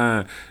on the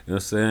line, you know what I'm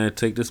saying?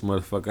 Take this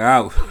motherfucker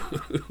out.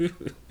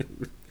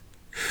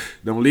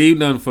 Don't leave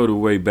nothing for the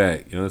way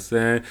back, you know what I'm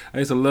saying? I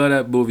used to love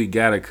that movie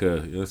Gattaca,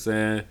 you know what I'm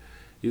saying?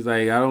 He's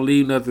like, I don't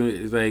leave nothing.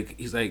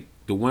 He's like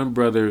the one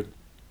brother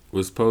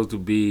was supposed to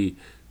be,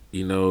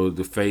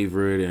 the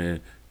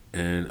favorite,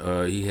 and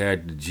he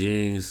had the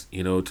genes,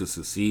 to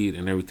succeed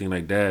and everything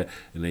like that.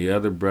 And the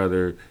other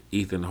brother,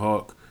 Ethan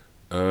Hawke,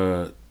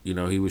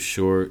 he was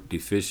short,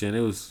 deficient.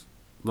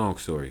 long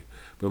story.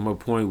 But my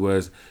point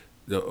was,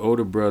 the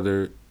older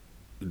brother,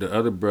 the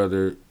other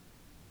brother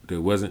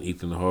that wasn't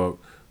Ethan Hawke,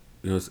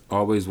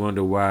 always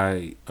wonder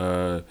why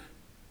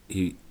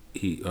he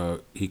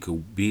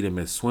could beat him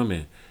at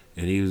swimming,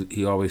 and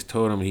he always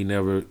told him he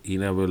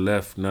never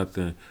left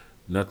nothing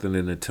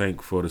in the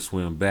tank for to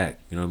swim back.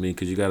 You know what I mean?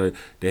 Because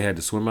they had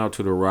to swim out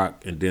to the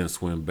rock and then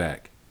swim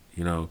back.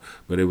 But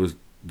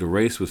the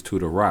race was to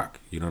the rock.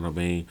 You know what I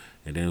mean?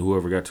 And then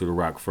whoever got to the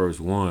rock first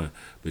won.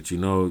 But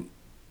you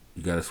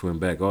got to swim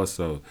back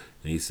also.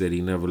 And he said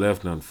he never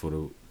left nothing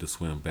for the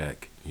swim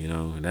back.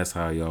 And that's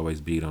how he always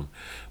beat him.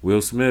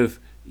 Will Smith,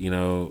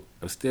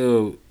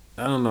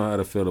 I don't know how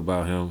to feel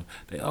about him.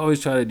 They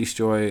always try to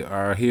destroy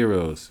our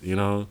heroes,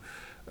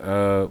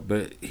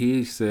 but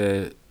he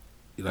said,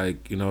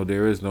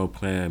 there is no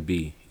plan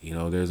B.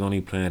 There's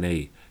only plan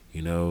A.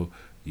 You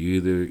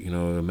either,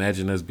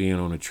 imagine us being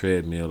on a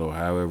treadmill or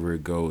however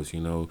it goes.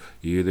 You're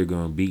either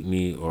going to beat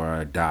me or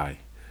I die.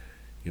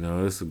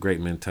 It's a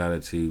great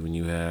mentality when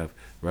you have,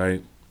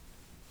 right?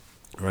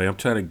 Right, I'm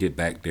trying to get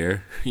back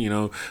there. When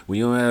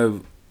you don't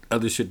have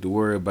other shit to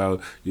worry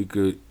about,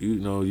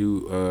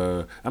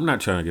 I'm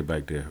not trying to get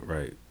back there,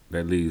 right?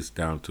 That leads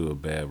down to a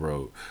bad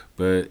road.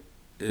 But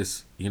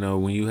it's,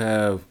 when you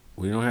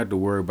don't have to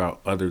worry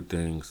about other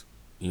things,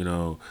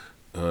 the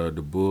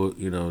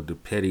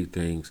petty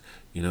things,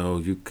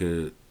 you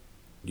could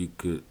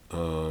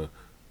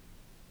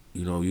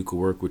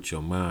work with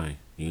your mind.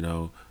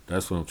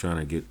 That's what I'm trying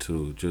to get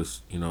to.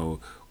 Just,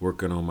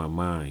 working on my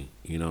mind,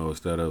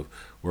 instead of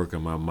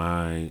working my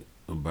mind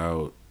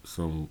about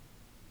some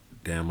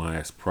damn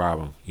ass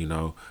problem,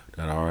 that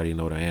I already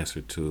know the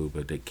answer to,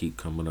 but they keep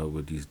coming up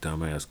with these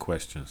dumbass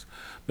questions.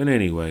 But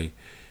anyway,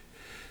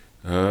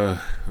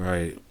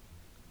 right.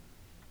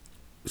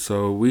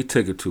 So we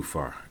took it too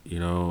far,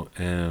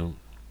 and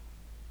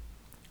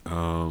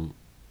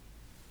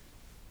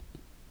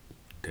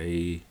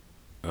they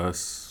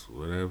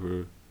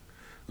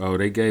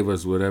gave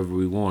us whatever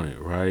we wanted,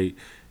 right?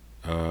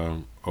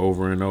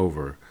 Over and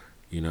over,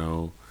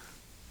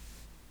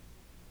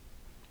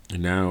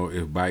 And now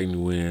if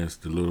Biden wins,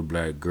 the little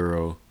black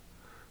girl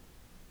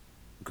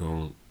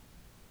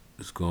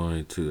is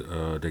going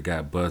to they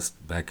got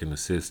bused back in the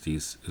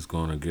 60s, is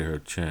going to get her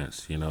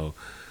chance,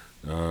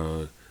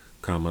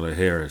 Kamala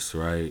Harris,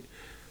 right?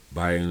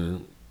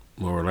 Biden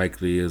more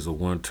likely is a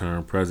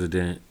one-term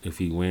president if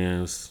he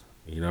wins,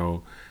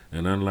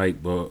 and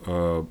unlike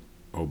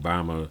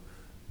Obama,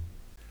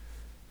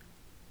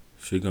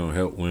 she gonna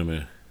help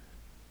women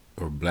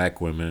or black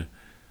women,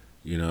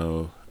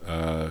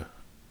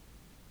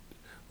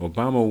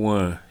 Obama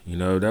won,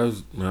 that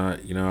was not,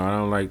 I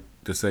don't like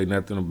to say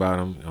nothing about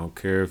him. I don't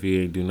care if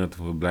he ain't do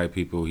nothing for black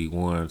people. He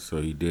won,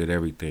 so he did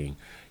everything,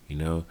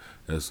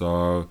 that's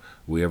all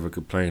we ever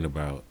complain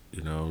about.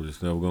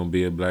 There's never gonna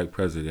be a black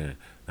president.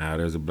 Now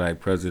there's a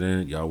black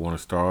president, y'all want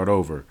to start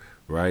over,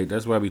 right?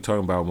 That's why we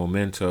talking about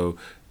Memento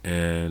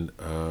and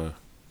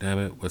damn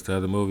it, what's the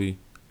other movie?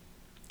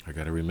 I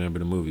gotta remember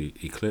the movie.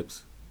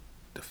 Eclipse?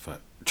 The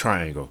fuck?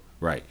 Triangle,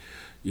 right?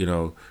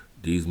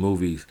 These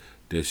movies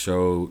that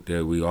show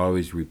that we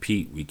always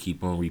repeat. We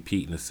keep on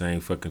repeating the same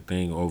fucking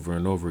thing over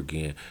and over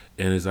again.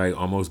 And it's like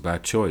almost by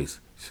choice.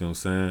 See what I'm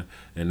saying?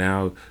 And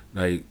now,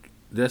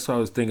 that's what I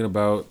was thinking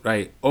about,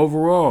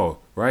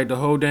 overall, right? The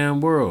whole damn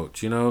world,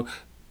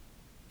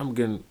 I'm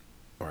getting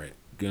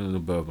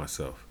above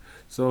myself.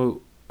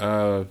 So,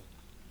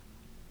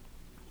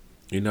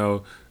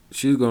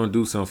 she's going to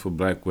do something for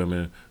black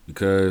women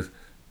because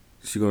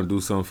she's going to do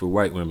something for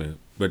white women.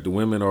 But the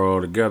women are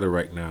all together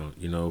right now,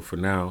 for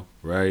now,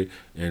 right?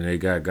 And they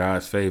got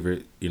God's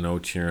favorite,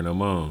 cheering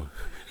them on.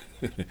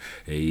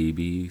 A,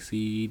 B,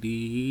 C, D,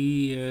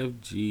 E, F,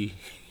 G.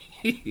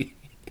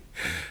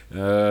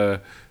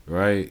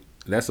 Right?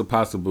 That's a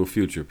possible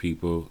future,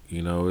 people.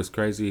 It's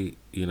crazy,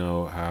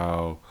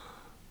 how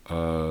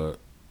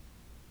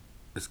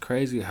it's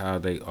crazy how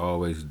they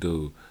always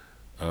do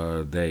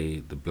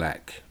the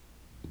black.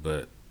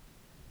 But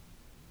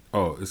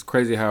it's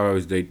crazy how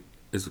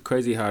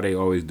they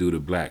always do the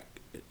black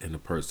in the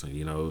person,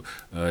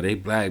 they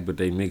black but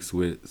they mix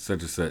with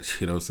such and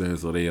such, what I'm saying,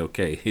 so they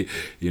okay.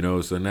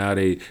 So now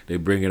they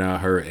bringing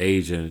out her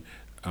Asian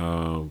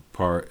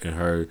part in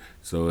her,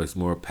 so it's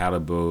more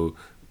palatable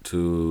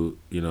to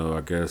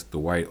I guess the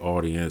white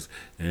audience,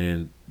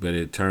 but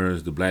it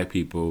turns the black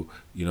people,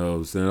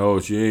 saying, oh,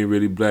 she ain't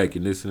really black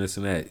and this and this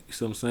and that. You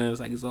see what I'm saying? It's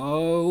like it's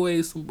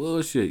always some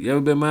bullshit. You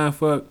ever been mind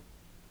fucked?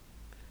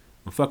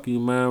 I'm fucking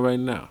your mind right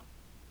now.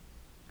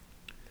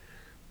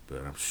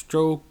 But I'm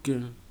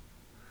stroking.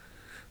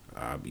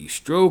 I'll be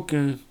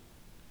stroking.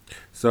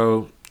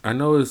 So I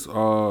know it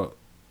all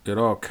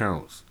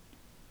counts,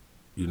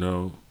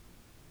 But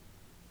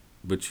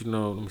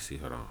let me see,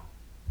 hold on.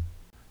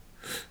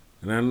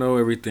 And I know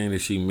everything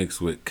that she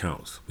mixed with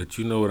counts. But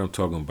you know what I'm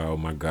talking about,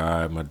 my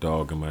God, my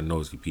dog, and my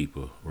nosy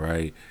people,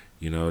 right?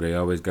 They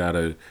always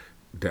gotta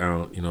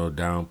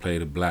downplay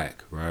the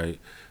black, right?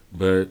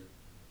 But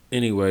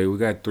anyway, we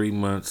got 3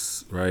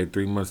 months, right?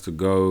 3 months to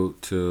go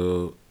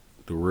till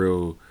the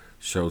real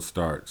show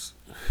starts.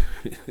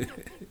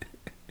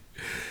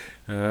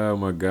 Oh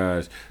my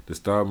gosh, the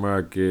stock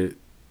market.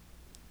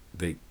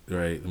 They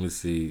right. Let me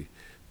see.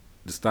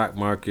 The stock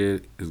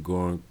market is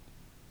going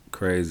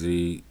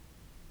crazy.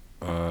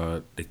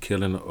 They're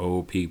killing the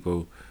old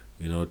people.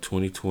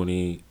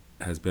 2020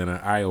 has been an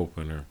eye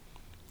opener.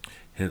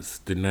 Hence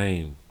the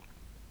name.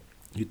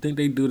 You think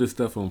they do this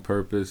stuff on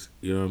purpose?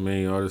 You know what I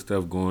mean? All this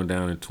stuff going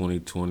down in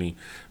 2020,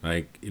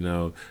 like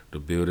the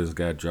buildings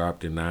got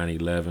dropped in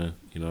 9/11.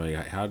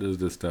 Like, how does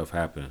this stuff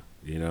happen?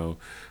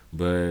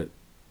 But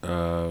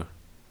uh,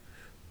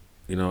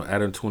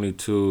 Adam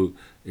 22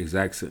 is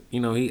asking.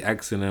 He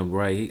asking them,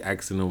 right. He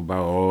asking them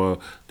about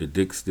all the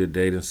dicks that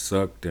they done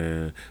sucked,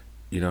 and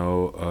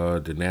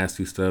the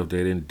nasty stuff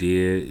they done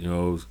did.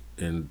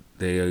 And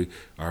they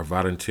are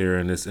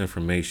volunteering this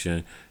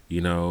information.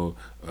 In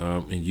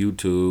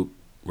YouTube,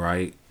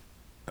 right?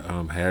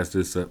 Has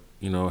this up,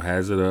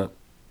 has it up,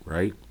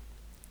 right?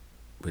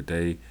 But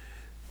they,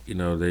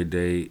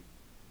 they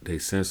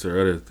censor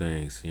other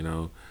things. I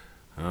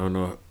don't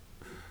know.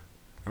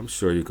 I'm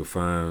sure you could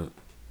find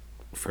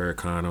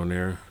Farrakhan on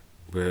there,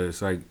 but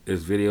it's like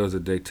it's videos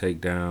that they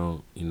take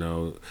down,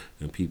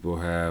 and people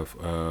have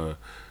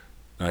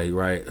like,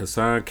 right,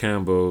 Hassan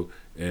Campbell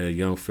and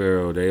Young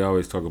Pharaoh, they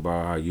always talk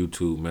about how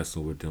YouTube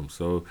messing with them.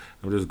 So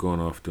I'm just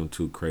going off them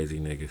two crazy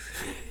niggas.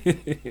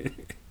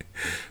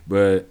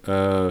 But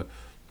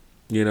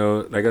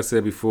like I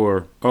said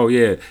before, oh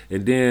yeah,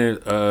 and then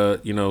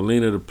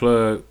Lena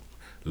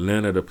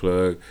the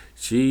plug,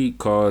 she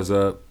calls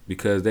up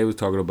because they was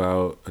talking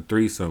about a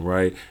threesome,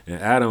 right? And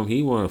Adam,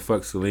 he wanna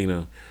fuck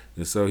Selena.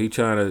 And so he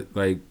trying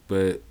to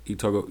but he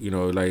talk,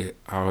 like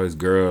how his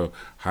girl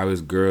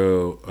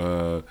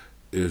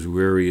is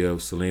weary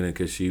of Selena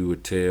because she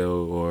would tell,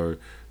 or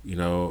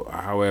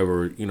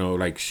however,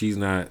 like she's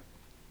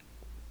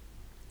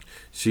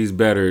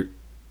better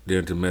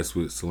than to mess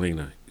with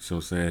Selena. You know what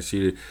I'm saying?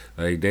 She,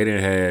 like, they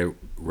didn't have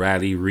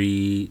Riley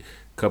Reid,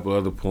 a couple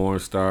other porn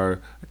stars.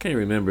 I can't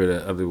remember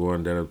the other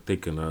one that I'm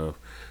thinking of.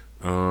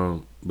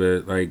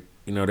 But like,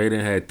 they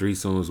didn't have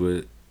threesomes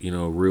with,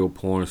 real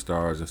porn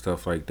stars and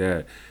stuff like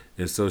that.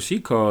 And so she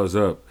calls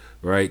up,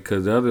 right?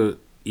 Because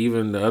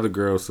even the other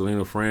girl,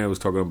 Selena Fran, was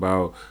talking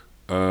about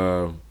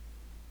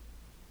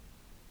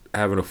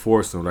having a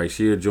foursome, like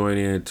she'll join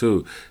in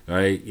too,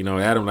 right?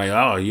 Adam like,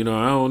 oh, I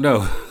don't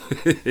know.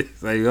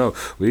 It's like, oh,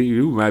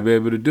 you might be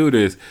able to do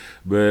this,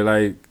 but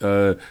like,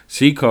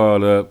 she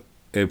called up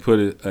and put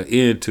an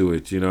end to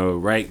it,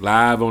 right,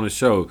 live on the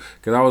show.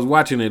 Because I was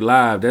watching it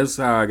live. That's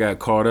how I got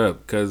caught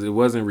up, because it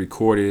wasn't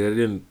recorded. It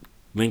didn't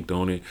linked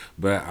on it,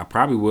 but I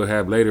probably would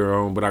have later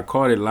on. But I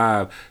caught it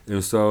live,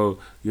 and so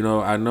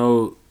I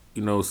know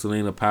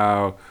Selena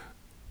Powell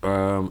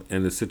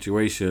and the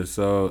situation.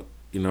 So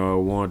I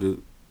wanted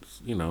to.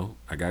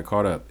 I got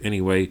caught up.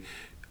 Anyway,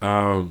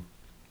 so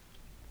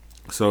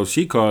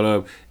she called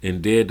up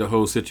and did the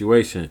whole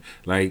situation.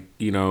 Like,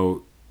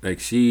 like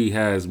she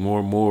has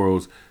more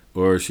morals,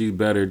 or she's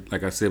better,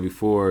 like I said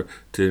before,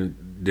 than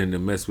to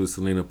mess with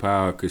Selena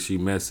Powell because she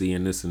messy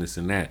and this and this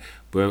and that.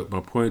 But my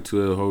point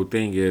to the whole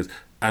thing is,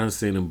 I done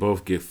seen them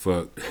both get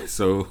fucked.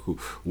 So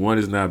one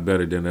is not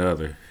better than the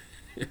other.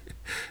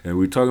 And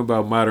we're talking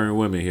about modern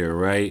women here,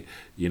 right?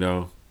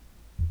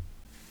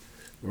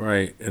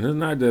 Right, and it's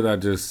not that I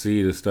just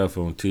see the stuff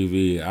on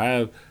TV.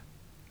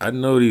 I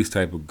know these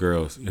type of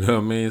girls. You know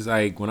what I mean? It's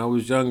like when I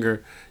was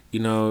younger,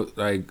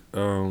 like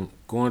going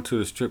to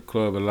the strip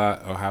club a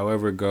lot, or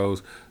however it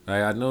goes.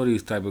 Like, I know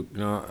these type of,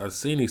 I've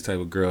seen these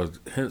type of girls.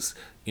 Hence,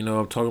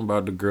 I'm talking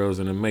about the girls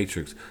in the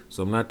Matrix.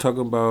 So I'm not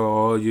talking about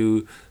all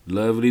you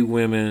lovely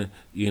women,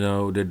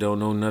 that don't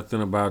know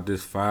nothing about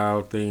this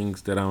foul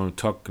things that I'm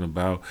talking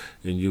about,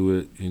 and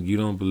you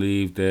don't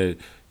believe that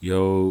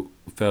your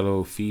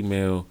fellow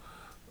female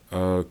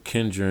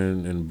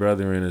kindred and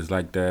brethren is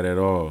like that at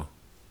all.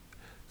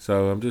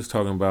 So I'm just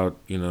talking about,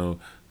 the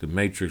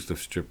matrix of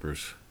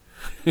strippers.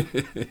 Cause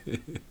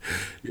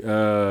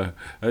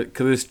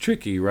it's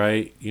tricky,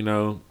 right?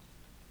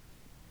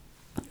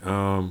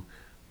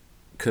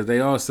 Cause they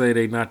all say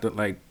they not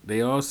like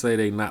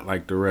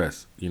the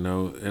rest,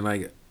 and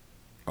like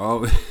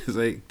always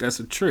like that's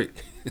a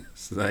trick.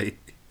 It's like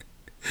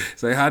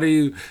how do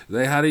you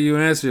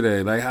answer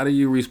that? Like, how do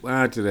you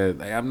respond to that?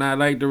 Like, I'm not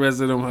like the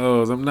rest of them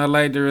hoes. I'm not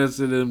like the rest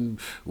of them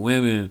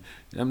women.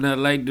 I'm not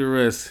like the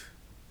rest.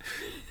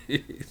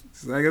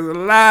 It's like it's a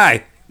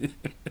lie.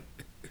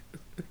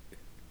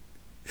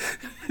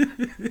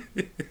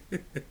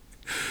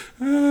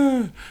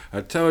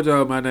 I told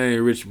y'all my name is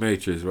Rich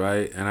Matrix,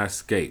 right? And I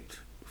escaped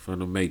from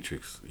the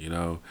Matrix,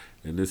 and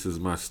this is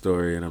my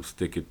story, and I'm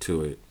sticking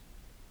to it.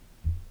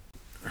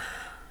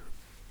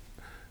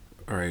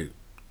 All right.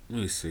 Let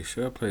me see.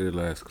 Should I play the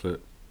last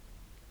clip?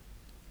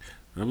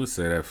 I'm going to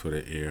say that for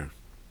the air.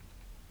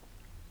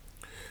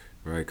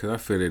 Right? Because I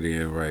fit it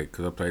in, right?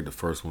 Because I played the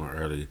first one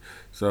early.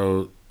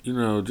 So,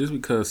 just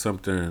because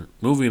something...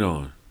 Moving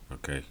on.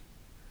 Okay.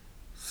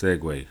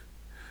 Segue.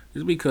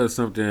 Just because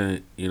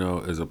something,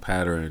 is a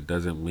pattern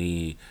doesn't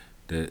mean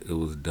that it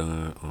was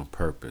done on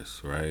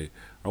purpose, right?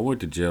 I went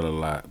to jail a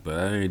lot, but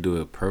I didn't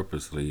do it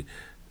purposely.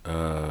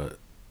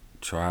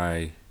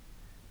 Try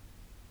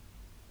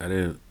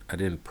I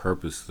didn't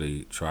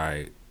purposely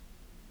try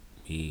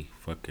me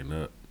fucking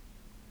up.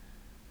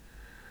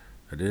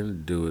 I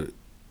didn't do it,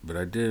 but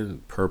I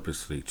didn't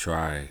purposely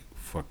try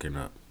fucking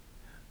up,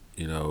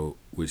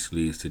 which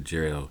leads to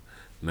jail.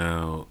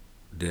 Now,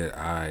 did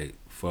I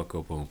fuck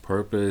up on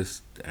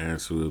purpose? The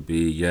answer would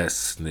be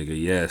yes, nigga,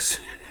 yes.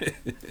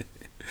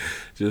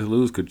 Just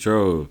lose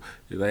control.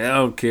 You're like, I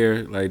don't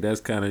care. Like, that's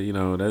kind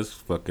of, that's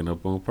fucking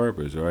up on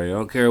purpose, right? I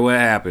don't care what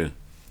happened.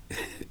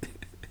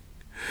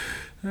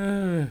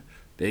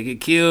 They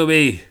could kill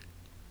me.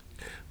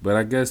 But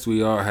I guess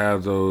we all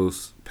have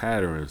those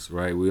patterns,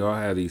 right? We all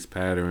have these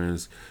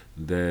patterns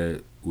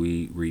that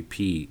we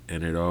repeat,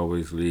 and it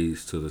always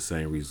leads to the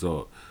same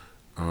result.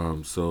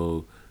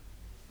 So,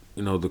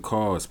 the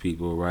cause,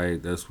 people,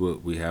 right? That's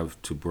what we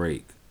have to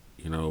break.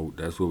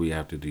 That's what we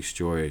have to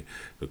destroy,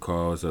 the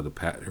cause of the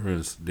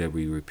patterns that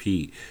we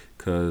repeat.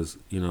 Because,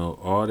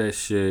 all that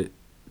shit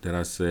that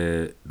I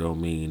said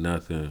don't mean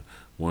nothing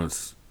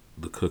once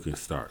the cooking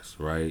starts,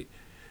 right?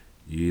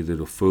 You either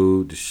the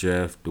food, the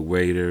chef, the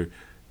waiter,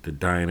 the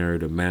diner,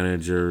 the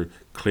manager,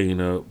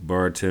 cleanup,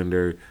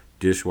 bartender,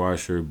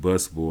 dishwasher,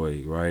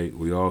 busboy, right?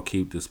 We all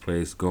keep this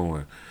place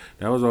going.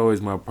 That was always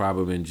my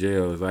problem in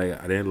jail. It's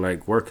like I didn't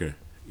like working,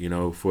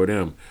 for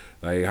them.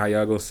 Like, how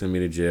y'all gonna send me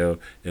to jail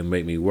and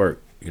make me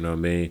work? You know what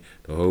I mean?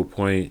 The whole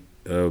point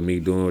of me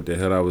doing what the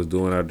hell I was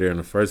doing out there in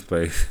the first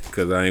place,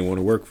 because I ain't want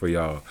to work for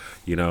y'all.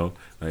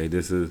 Like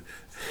this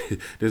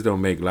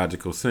don't make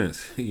logical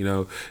sense,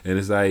 and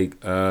it's like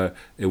if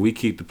we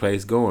keep the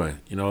place going,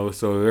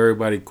 so if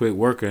everybody quit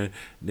working,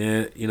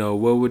 then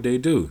what would they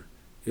do?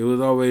 It was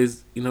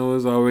always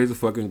a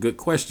fucking good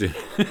question.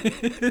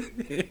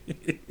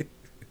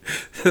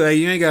 Like,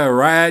 you ain't gotta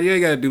ride, you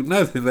ain't gotta do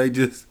nothing. Like,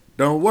 just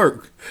don't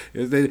work.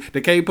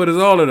 They can't put us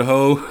all in the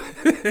hole.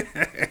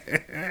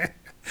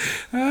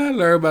 I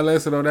learned my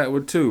lesson on that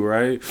one too,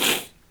 right?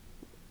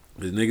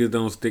 Because niggas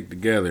don't stick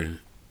together.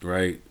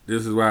 Right?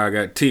 This is why I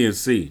got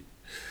TNC.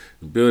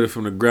 Build it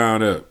from the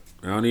ground up.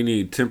 I only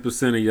need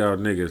 10% of y'all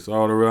niggas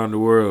all around the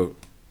world.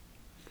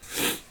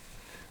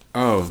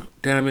 Oh,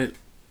 damn it.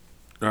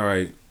 All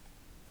right.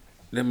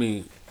 Let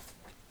me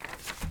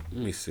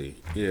see.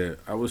 Yeah,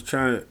 I was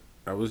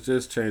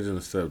just changing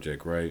the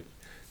subject, right?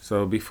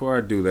 So before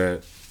I do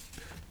that,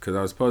 because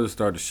I was supposed to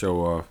start the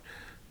show off,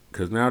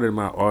 because now that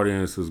my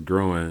audience is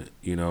growing,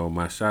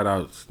 my shout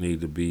outs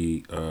need to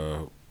be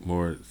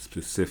more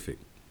specific.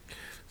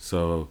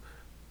 So,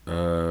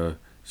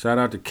 shout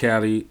out to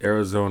Cali,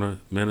 Arizona,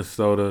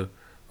 Minnesota,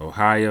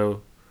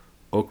 Ohio,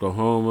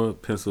 Oklahoma,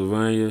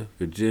 Pennsylvania,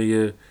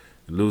 Virginia,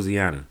 and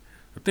Louisiana.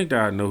 I think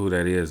that I know who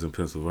that is in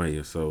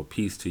Pennsylvania. So,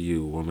 peace to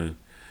you, woman.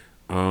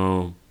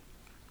 Right?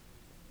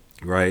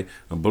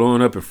 I'm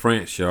blowing up in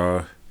France,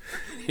 y'all.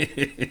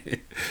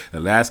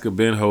 Alaska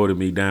been holding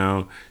me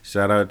down.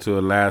 Shout out to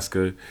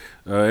Alaska.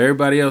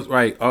 Everybody else,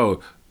 right?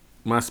 Oh,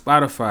 my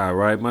Spotify,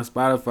 right? My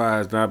Spotify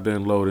has not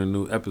been loading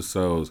new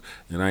episodes,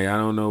 and I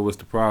don't know what's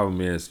the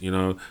problem is.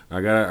 I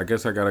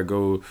guess I gotta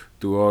go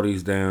through all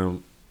these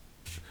damn.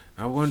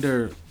 I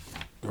wonder,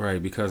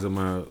 right? Because of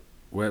my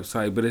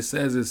website, but it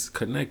says it's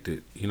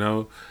connected.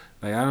 Like,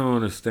 I don't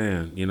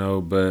understand.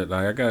 But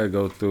like, I gotta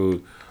go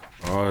through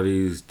all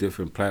these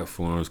different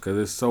platforms because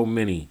there's so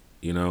many.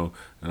 And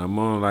I'm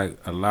on like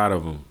a lot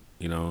of them.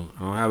 I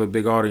don't have a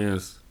big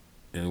audience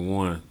in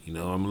one.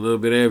 I'm a little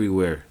bit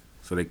everywhere.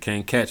 So they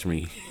can't catch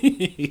me.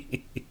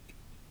 They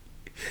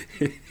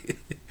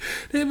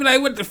be like,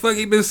 what the fuck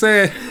he been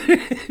saying?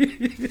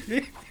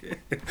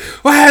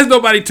 Why has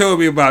nobody told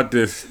me about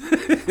this?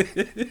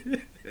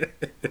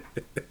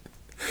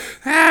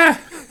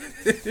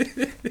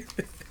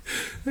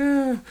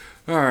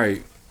 All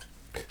right.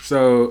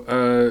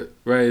 So,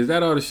 right, is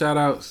that all the shout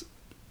outs?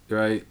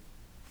 Right?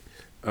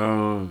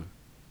 Yeah,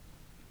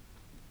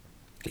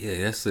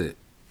 that's it.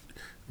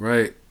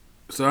 Right.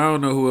 So I don't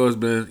know who else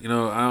been,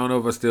 I don't know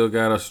if I still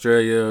got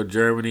Australia or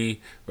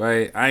Germany,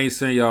 right? I ain't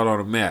seen y'all on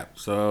the map,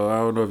 so I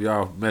don't know if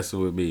y'all messing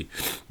with me,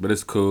 but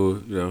it's cool.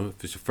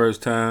 If it's your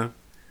first time,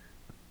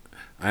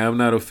 I am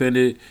not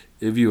offended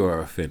if you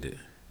are offended.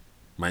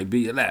 Might be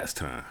your last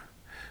time.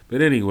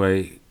 But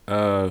anyway,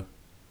 so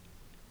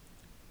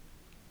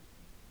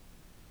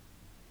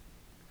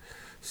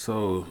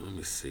let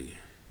me see.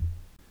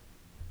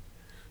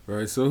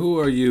 Right, so who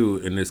are you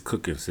in this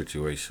cooking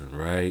situation,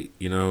 right?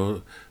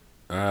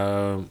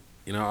 I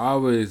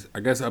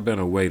guess I've been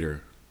a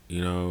waiter,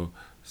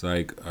 it's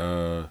like,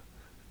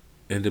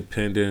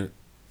 independent,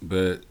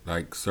 but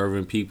like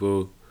serving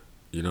people,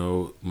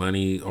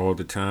 money all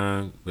the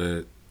time,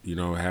 but,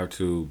 have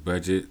to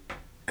budget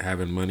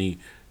having money,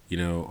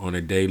 on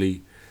a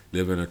daily,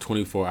 living a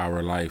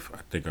 24-hour life, I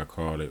think I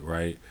call it,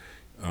 right?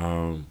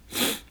 And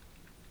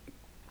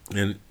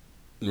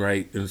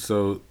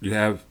so you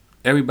have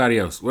everybody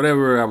else,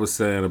 whatever I was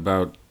saying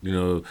about,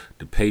 the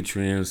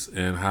patrons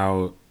and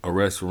how a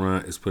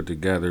restaurant is put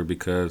together,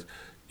 because,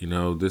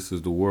 this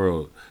is the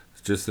world.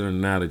 It's just an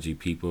analogy,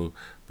 people,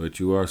 but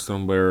you are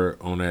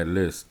somewhere on that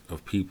list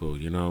of people,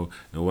 and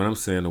what I'm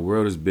saying, the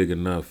world is big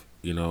enough,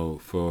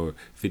 for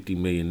 50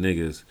 million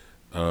niggas,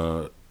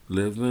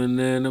 living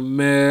in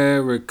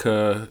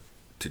America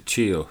to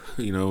chill,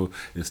 and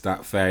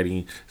stop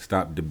fighting,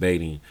 stop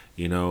debating,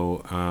 be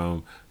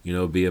a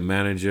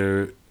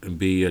manager and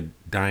be a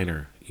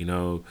diner,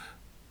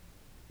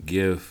 give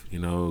a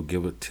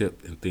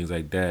tip and things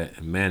like that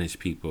and manage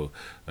people.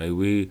 Like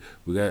we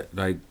got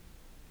like,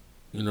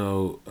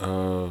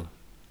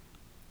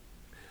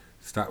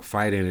 stop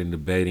fighting and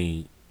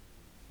debating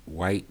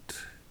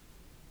white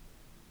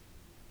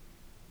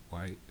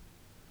about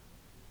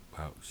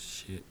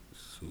shit.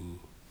 So,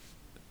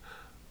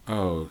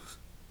 oh,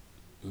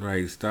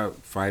 right. Stop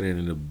fighting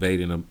and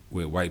debating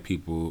with white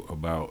people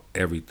about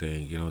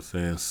everything. You know what I'm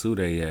saying? Sue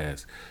they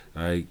ass.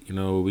 Like,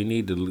 we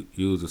need to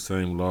use the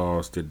same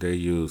laws that they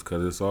use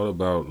because it's all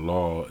about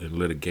law and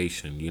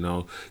litigation,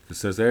 'Cause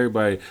since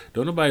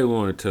don't nobody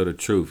want to tell the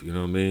truth, you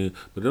know what I mean?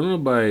 But don't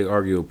nobody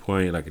argue a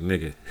point like a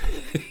nigga.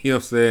 You know what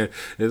I'm saying?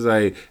 It's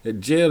like,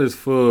 jail is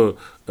full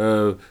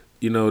of,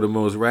 the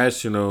most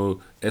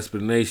rational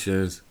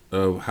explanations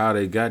of how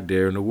they got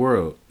there in the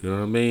world. You know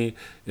what I mean?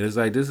 And it's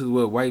like, this is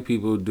what white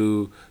people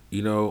do,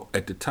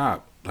 at the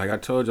top. Like I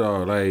told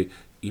y'all, like,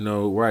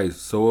 right,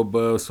 so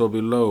above, so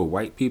below.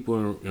 White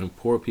people and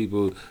poor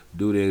people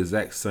do the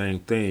exact same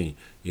thing,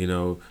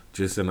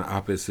 just in the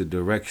opposite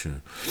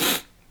direction.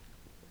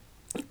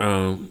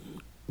 But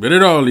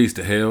it all leads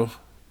to hell.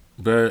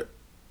 But,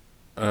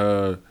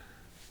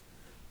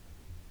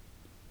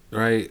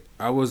 right,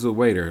 I was a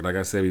waiter, like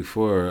I said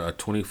before, a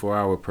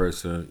 24-hour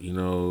person,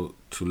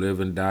 to live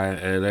and die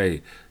in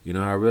LA.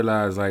 I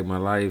realized like my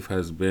life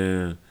has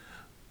been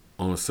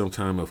on some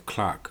time of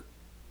clock,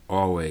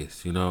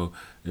 always.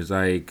 It's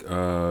like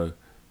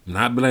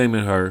not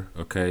blaming her,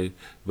 okay,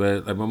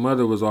 but like my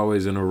mother was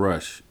always in a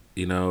rush,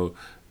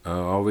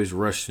 always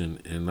rushing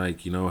and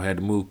like had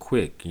to move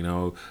quick,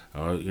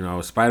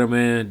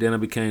 Spider-Man, then I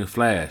became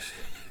Flash,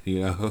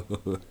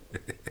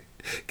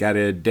 Got to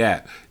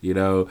adapt,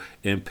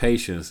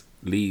 Impatience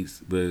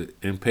leads, but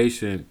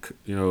impatient,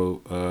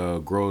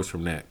 grows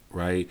from that,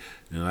 right?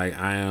 And like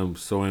I am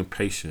so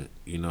impatient,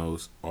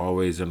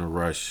 always in a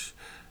rush,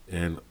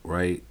 and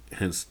right,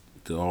 hence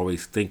the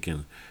always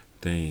thinking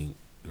thing,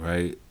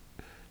 right?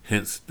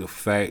 Hence the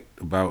fact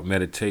about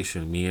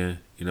meditation, man.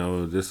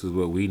 This is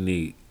what we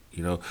need.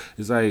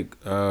 It's like,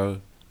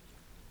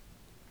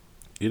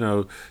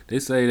 they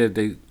say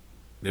that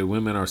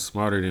women are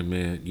smarter than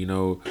men.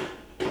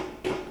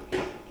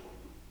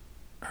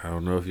 I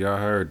don't know if y'all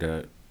heard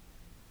that.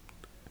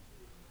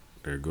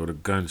 There go the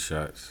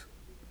gunshots.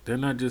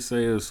 Didn't I just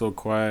say it was so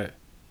quiet?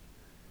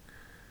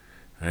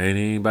 I ain't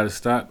even about to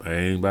stop. I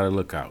ain't about to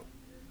look out.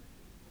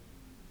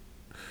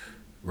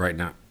 Right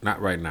now. Not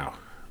right now.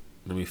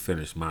 Let me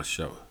finish my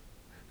show.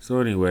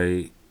 So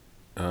anyway,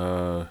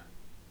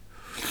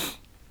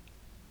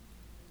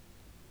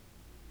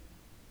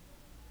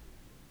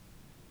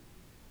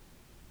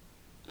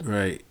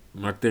 right.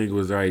 My thing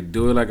was, right,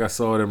 do it like I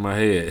saw it in my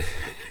head.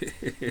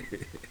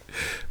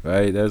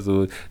 Right? That's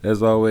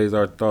always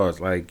our thoughts.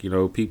 Like,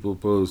 people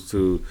supposed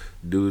to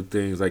do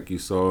things like you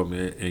saw them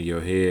in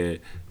your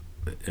head,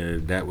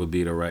 and that would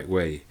be the right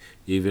way.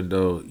 Even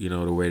though,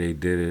 the way they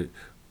did it,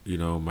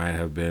 might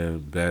have been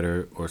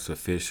better or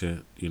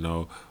sufficient,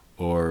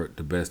 or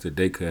the best that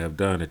they could have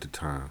done at the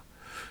time.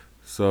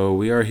 So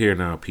we are here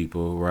now,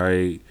 people,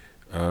 right?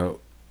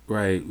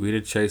 Right, we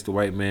didn't chase the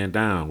white man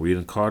down. We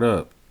didn't caught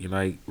up.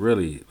 Like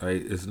really,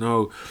 like there's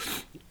no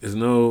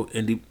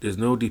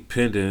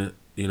dependent,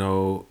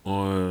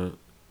 on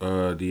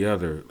the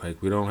other.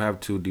 Like we don't have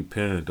to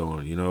depend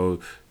on,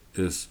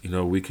 it's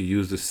we could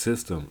use the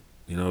system.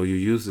 You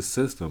use the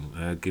system.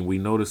 Can we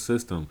know the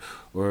system?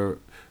 Or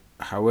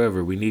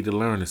however, we need to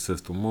learn the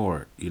system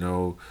more.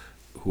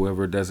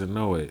 Whoever doesn't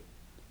know it.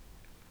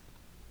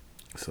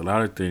 It's a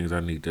lot of things I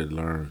need to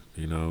learn,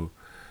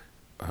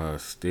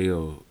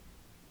 still,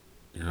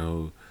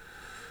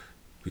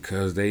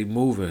 because they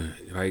moving.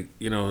 Like,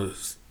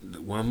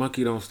 one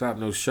monkey don't stop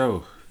no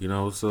show,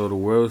 so the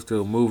world's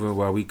still moving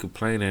while we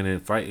complaining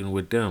and fighting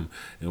with them.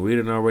 And we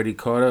done already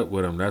caught up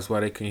with them. That's why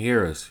they can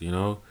hear us, They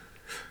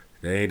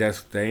ain't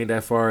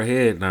that far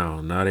ahead now.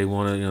 Now they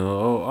want to, you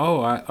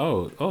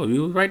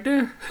was right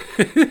there.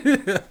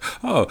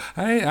 Oh,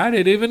 I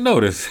didn't even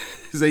notice.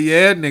 Say,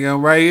 yeah, nigga,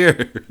 I'm right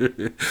here.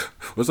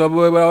 What's up,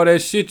 boy, about all that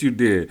shit you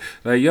did?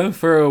 Like young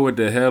Pharaoh went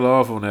the hell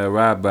off on that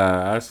ride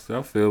by. I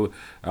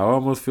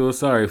almost feel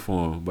sorry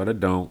for him, but I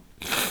don't.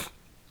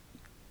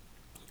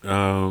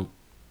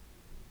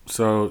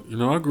 So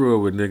I grew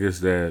up with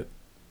niggas that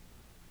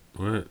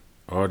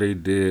all they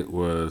did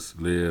was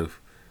live.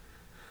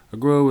 I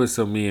grew up with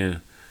some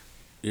men,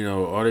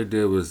 all they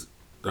did was,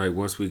 like,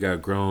 once we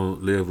got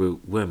grown, live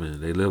with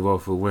women. They live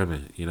off of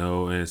women,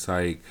 and it's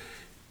like,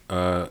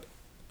 under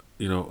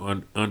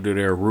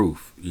their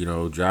roof,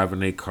 driving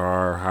their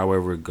car,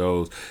 however it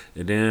goes,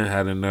 and then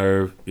had the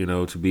nerve,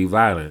 to be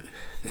violent.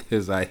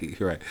 It's like,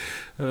 right.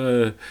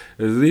 At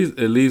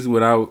least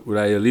when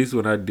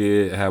I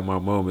did have my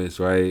moments,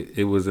 right,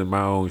 it was in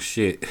my own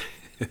shit.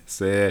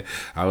 Said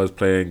I was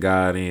playing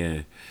God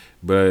in,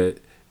 but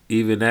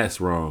even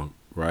that's wrong.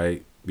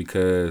 Right?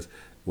 Because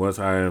once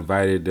I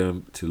invited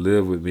them to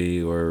live with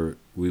me or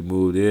we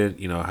moved in,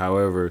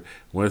 however,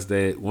 once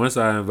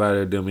I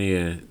invited them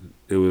in,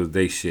 it was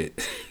they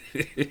shit.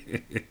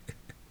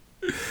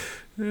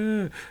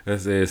 I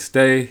said,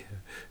 stay,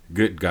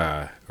 good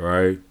guy, all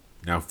right?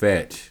 Now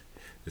fetch.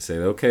 They said,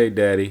 okay,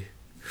 daddy.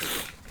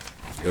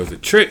 It was a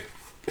trick.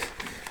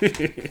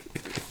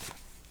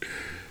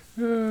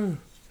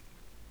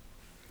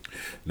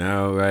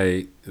 Now,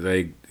 right,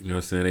 like, what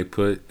I'm saying, they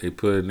put a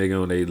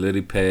nigga on their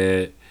lily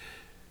pad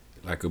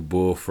like a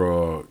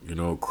bullfrog,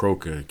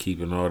 croaking,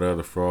 keeping all the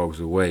other frogs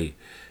away.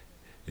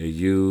 And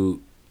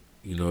you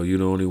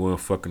the only one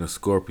fucking a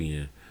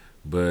scorpion.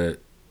 But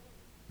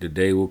the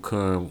day will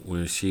come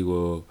when she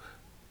will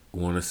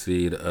want to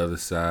see the other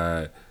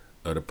side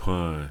of the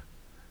pond,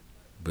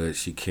 but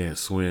she can't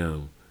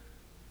swim,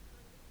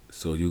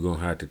 so you gonna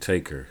have to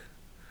take her.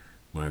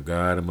 My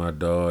God and my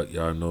dog,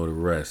 y'all know the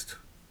rest,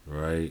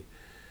 right?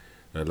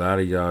 A lot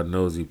of y'all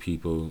nosy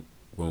people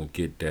won't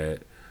get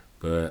that,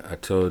 but I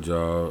told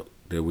y'all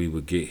that we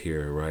would get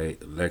here, right?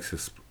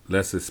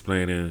 Less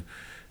explaining,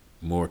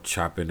 more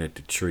chopping at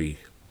the tree.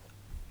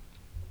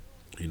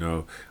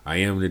 I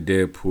am the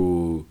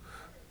Deadpool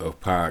of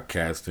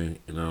podcasting,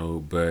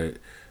 but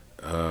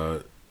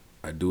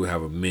I do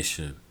have a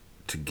mission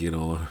to get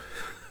on.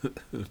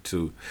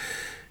 To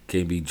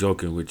can't be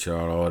joking with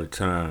y'all all the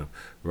time,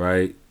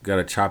 right?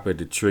 Gotta chop at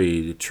the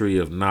tree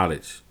of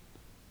knowledge,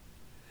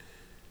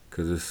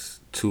 because it's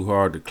too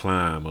hard to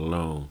climb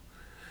alone,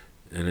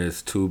 and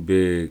it's too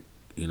big,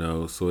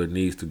 so it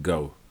needs to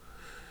go.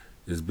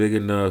 It's big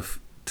enough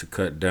to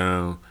cut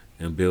down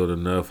and build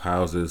enough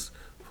houses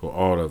for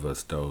all of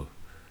us, though.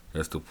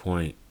 That's the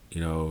point.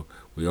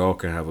 We all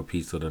can have a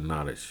piece of the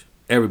knowledge.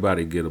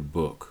 Everybody get a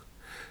book.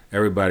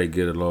 Everybody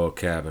get a log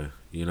cabin.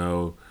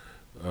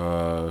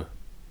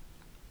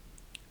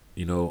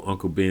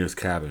 Uncle Ben's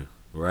cabin,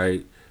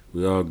 right?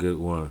 We all get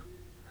one.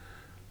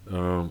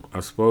 I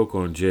spoke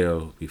on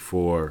jail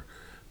before,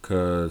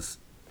 cause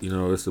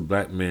it's a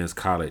black man's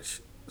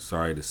college.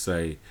 Sorry to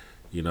say,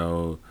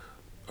 on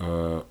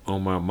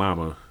my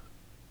mama.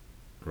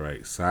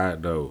 Right.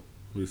 Side note.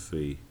 Let me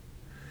see.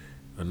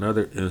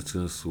 Another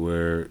instance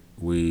where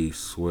we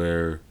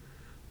swear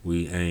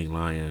we ain't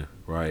lying.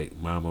 Right.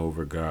 Mama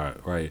over God.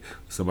 Right.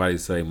 Somebody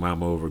say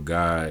mama over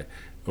God,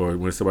 or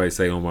when somebody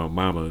say on my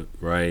mama.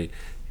 Right.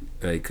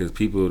 Like, cause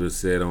people that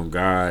said on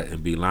God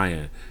and be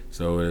lying.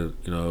 So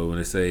when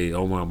they say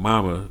on my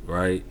mama,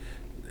 right,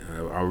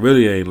 I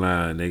really ain't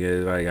lying,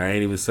 nigga. Like, I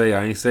ain't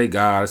say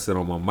God. I said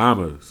on my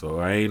mama, so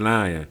I ain't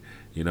lying.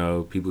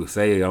 People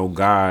say on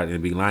God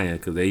and be lying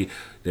because they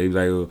be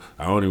like, oh,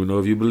 I don't even know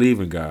if you believe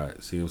in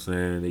God. See what I'm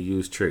saying? They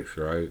use tricks,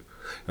 right?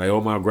 Like,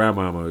 oh, my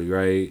grandmama,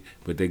 right?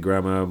 But they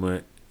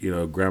grandmama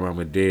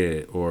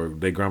dead, or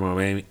they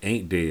grandmama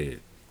ain't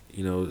dead.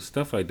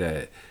 Stuff like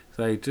that. It's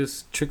like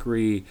just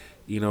trickery.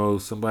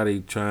 Somebody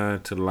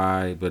trying to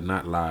lie but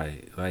not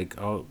lie. Like,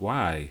 oh,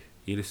 why?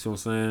 You see what I'm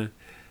saying?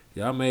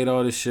 Y'all made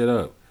all this shit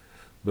up.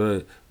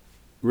 But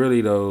really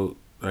though,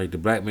 like the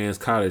Black Man's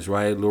College,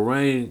 right?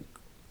 Lorraine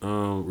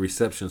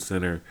Reception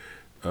Center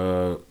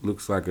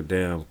looks like a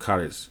damn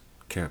college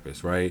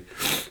campus, right?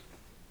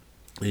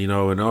 And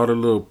all the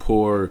little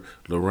poor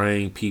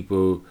Lorraine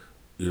people,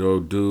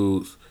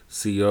 dudes,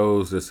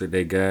 CEOs that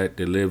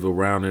they live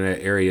around in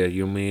that area,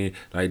 you know what I mean?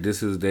 Like,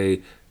 this is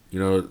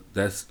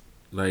that's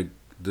like,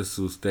 this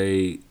was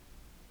they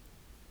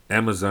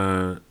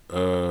Amazon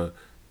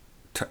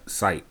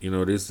site.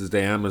 This is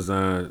the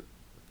Amazon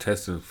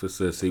testing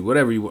facility,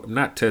 whatever you want,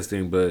 not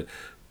testing, but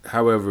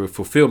however,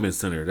 fulfillment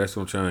center. That's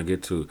what I'm trying to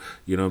get to.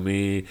 You know what I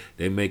mean?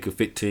 They make a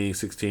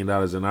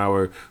 $15-$16 an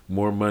hour,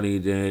 more money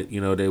than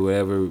they would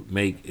ever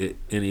make at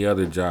any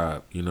other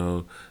job.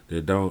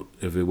 They don't,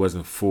 if it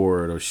wasn't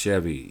Ford or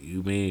Chevy.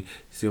 You mean,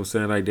 see what I'm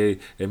saying? Like, they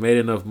made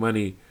enough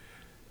money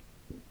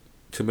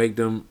to make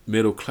them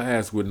middle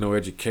class with no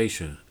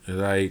education.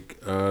 Like,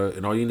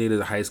 and all you need is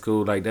a high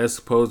school. Like, you're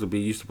supposed to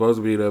be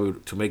able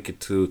to make it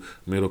to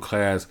middle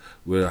class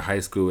with a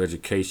high school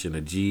education,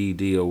 a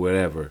GED or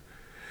whatever.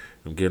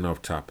 I'm getting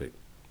off topic.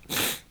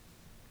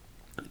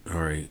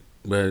 All right.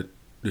 But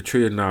the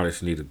tree of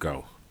knowledge need to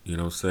go. You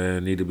know what I'm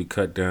saying? Need to be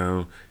cut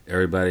down.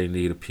 Everybody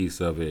need a piece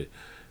of it.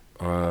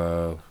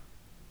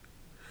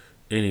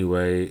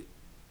 Anyway,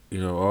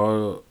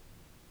 all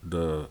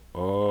the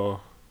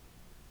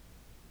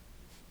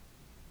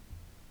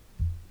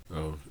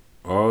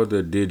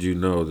did you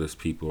know this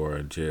people are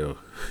in jail.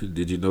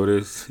 Did you know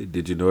this?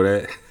 Did you know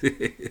that?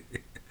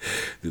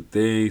 The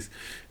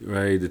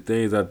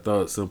things I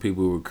thought some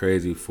people were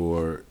crazy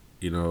for,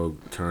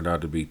 turned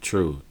out to be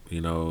true,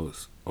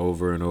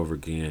 over and over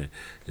again.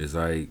 It's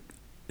like,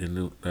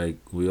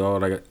 we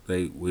all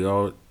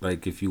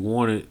if you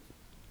wanted,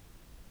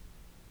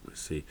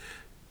 let's see,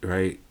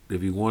 right?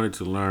 If you wanted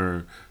to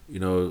learn,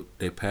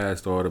 they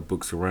passed all the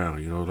books around,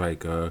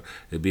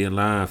 they'd be in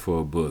line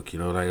for a book,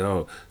 like,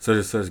 oh, such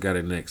and such got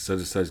it next, such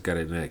and such got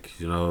it next,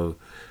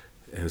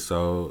 and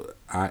so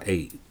I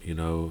ate,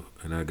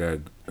 and I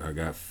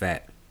got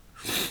fat,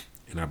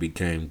 and I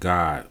became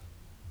God,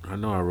 I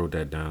know I wrote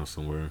that down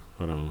somewhere.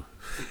 Hold on.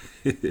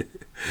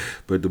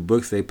 But the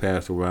books they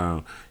pass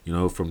around,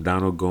 from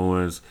Donald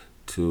Goins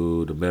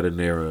to the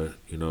Metanera,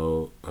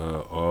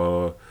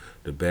 all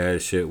the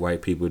bad shit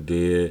white people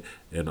did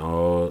and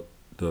all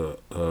the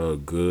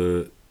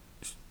good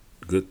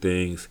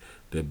things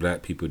that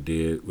black people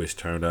did, which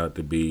turned out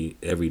to be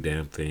every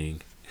damn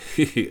thing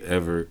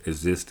ever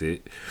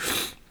existed.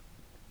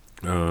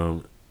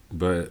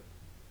 But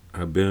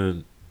I've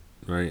been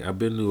I've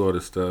been through all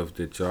the stuff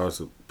that y'all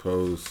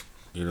supposed,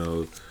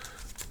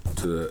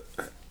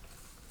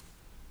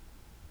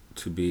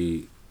 to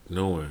be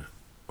knowing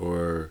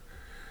or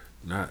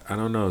not. I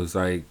don't know. It's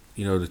like,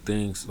 the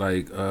things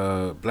like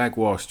Black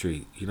Wall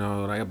Street.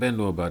 I've been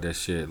knowing about that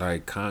shit.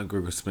 Like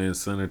congressmen,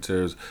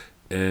 senators,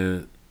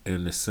 and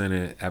in the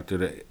Senate after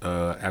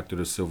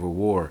the Civil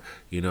War.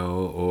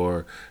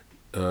 Or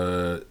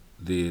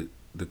the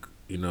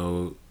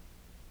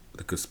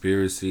the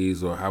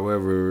conspiracies or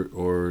however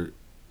or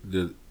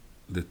the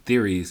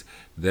theories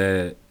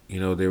that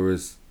there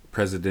was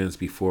presidents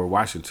before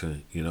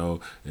Washington, and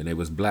they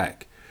was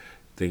black,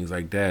 things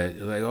like that.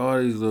 Like all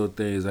these little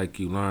things like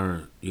you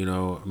learn, I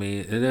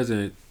mean, it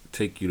doesn't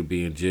take you to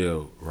be in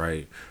jail,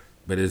 right?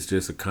 But it's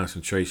just a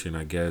concentration,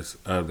 I guess,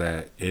 of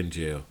that in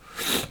jail.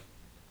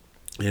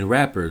 And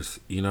rappers,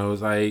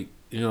 it's like,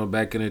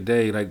 back in the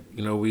day, like,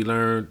 we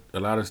learned a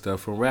lot of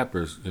stuff from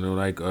rappers,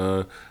 like,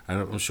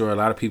 I'm sure a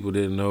lot of people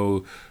didn't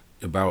know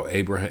about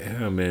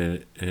Abraham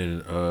and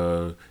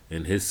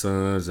his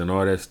sons and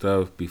all that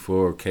stuff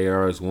before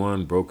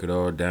KRS-One broke it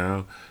all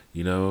down,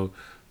 and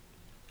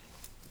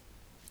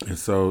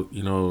so,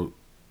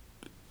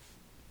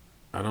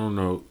 I don't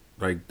know,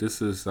 like,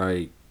 this is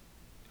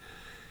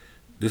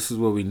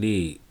what we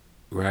need,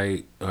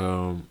 right?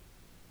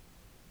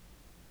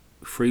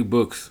 Free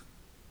books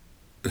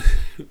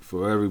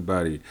for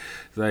everybody.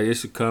 It's like it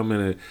should come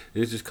in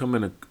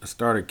a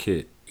starter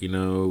kit,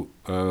 for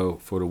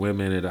the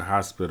women at the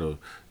hospital,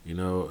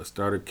 a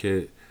starter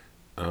kit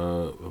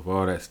of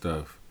all that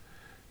stuff,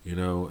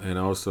 and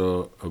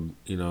also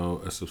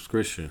a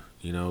subscription,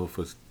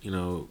 for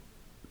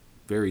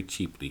very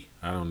cheaply.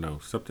 I don't know,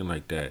 something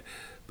like that.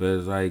 But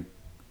it's like,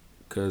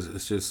 because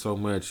it's just so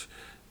much.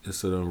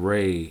 It's an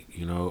array,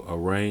 a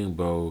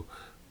rainbow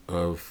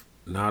of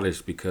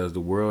knowledge, because the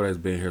world has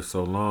been here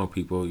so long,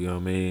 people, you know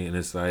what I mean? And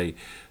it's like,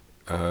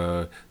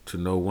 to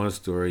know one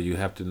story, you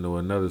have to know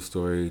another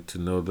story to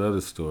know the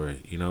other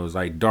story. It's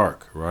like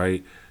Dark,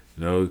 right?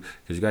 Because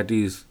you got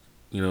these,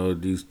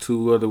 these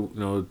two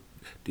other,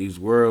 these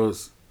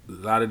worlds. A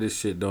lot of this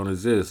shit don't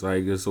exist.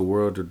 Like, it's a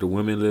world that the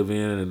women live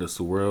in, and it's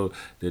a world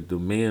that the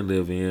men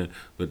live in.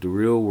 But the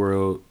real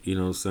world, what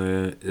I'm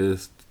saying,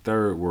 is the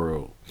third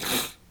world.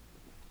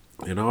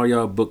 And all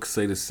y'all books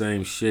say the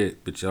same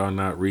shit, but y'all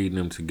not reading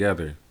them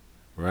together,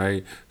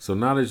 right? So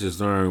knowledge is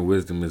learned,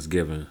 wisdom is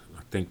given.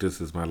 I think this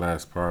is my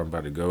last part. I'm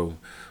about to go.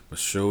 My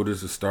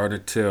shoulders are starting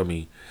to tell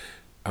me.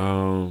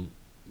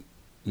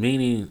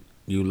 Meaning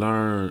you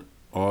learn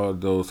all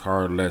those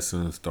hard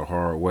lessons the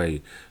hard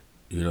way.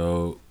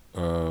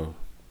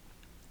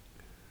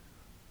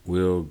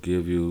 Will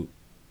give you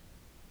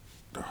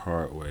the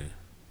hard way.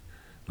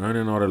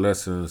 Learning all the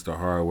lessons the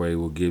hard way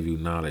will give you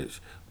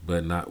knowledge,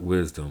 but not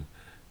wisdom.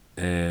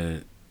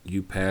 And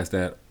you pass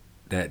that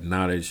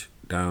knowledge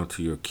down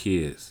to your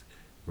kids,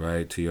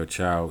 right? To your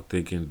child,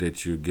 thinking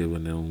that you're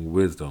giving them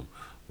wisdom.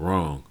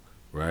 Wrong,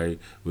 right?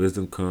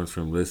 Wisdom comes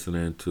from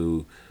listening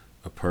to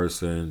a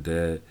person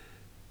that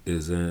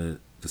is in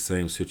the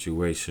same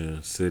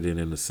situation, sitting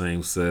in the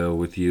same cell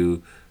with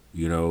you,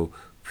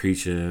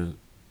 preaching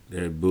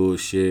their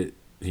bullshit,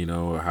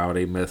 how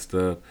they messed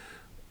up,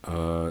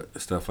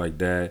 stuff like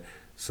that.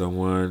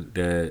 Someone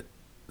that's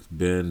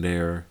been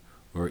there,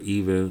 or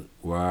even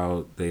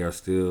while they are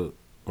still,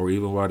 or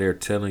even while they're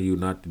telling you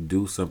not to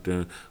do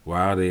something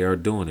while they are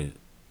doing it,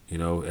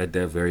 at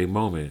that very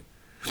moment.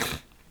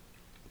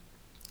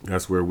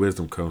 That's where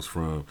wisdom comes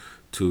from.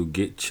 To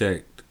get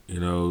checked,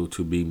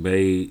 to be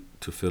made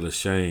to feel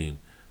ashamed,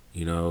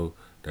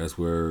 that's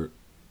where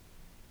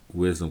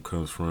wisdom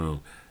comes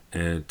from.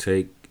 And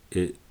take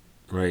it,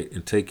 right,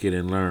 and take it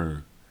and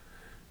learn.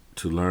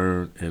 To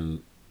learn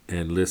and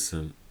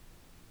listen,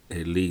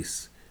 at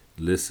least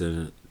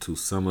listen to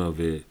some of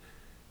it,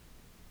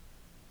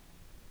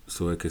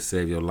 so it could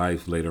save your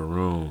life later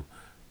on,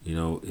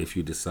 if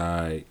you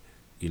decide,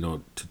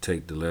 to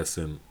take the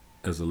lesson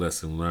as a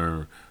lesson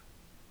learned.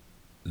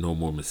 No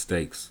more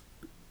mistakes.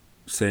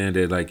 Saying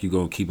that like you're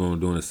gonna keep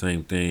on doing the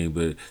same thing,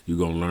 but you're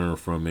gonna learn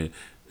from it,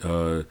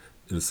 and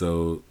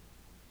so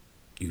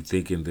you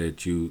thinking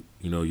that you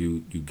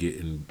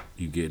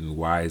getting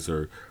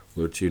wiser,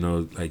 but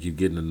like you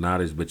getting the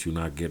knowledge, but you're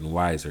not getting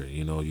wiser.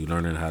 You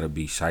learning how to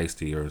be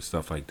shiesty or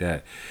stuff like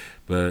that.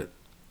 But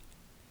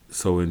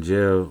so in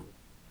jail,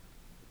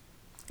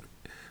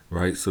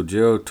 right? So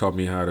jail taught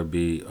me how to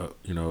be, a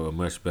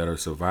much better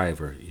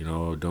survivor.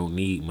 Don't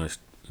need much.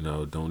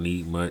 Don't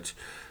need much.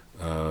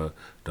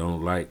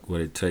 Don't like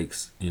what it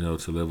takes, to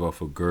live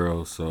off a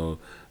girl. So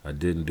I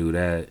didn't do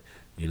that,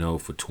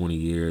 for 20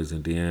 years.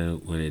 And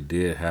then when it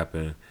did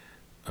happen,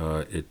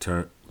 it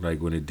turned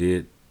like when it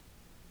did,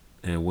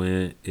 and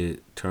when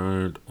it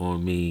turned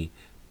on me,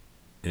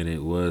 and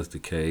it was the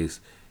case,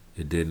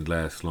 it didn't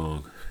last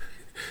long.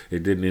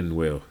 It didn't end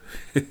well.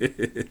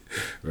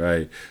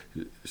 Right.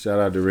 Shout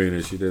out to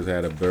Rena. She just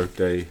had a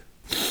birthday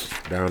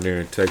down there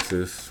in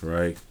Texas,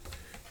 right?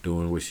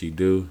 Doing what she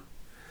do.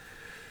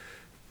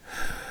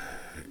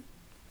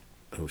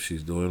 Hope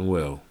she's doing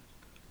well.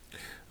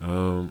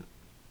 Right.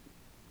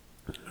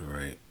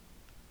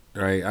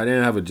 Right. I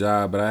didn't have a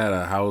job, but I had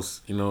a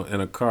house, and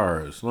a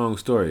car. It's a long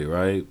story,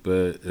 right?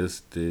 But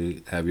it's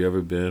the have you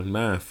ever been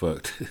mind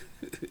fucked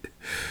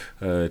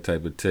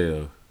type of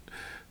tale.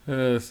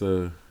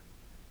 So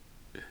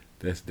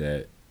that's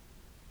that.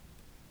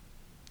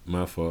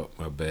 My fault.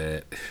 My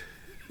bad.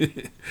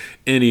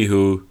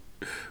 Anywho,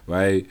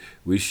 right?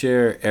 We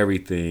share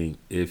everything.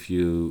 If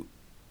you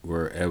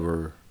were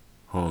ever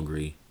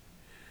hungry,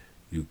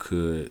 you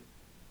could,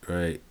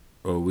 right?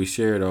 Or we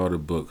shared all the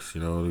books.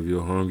 If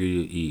you're hungry,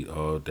 you eat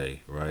all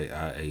day, right?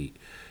 I ate.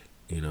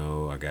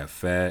 I got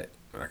fat.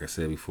 Like I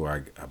said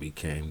before, I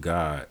became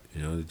God.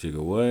 Jigga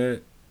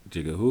what?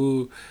 Jigga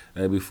who?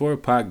 Before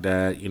Pac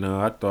died,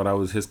 I thought I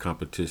was his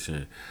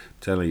competition.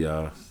 Telling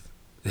y'all.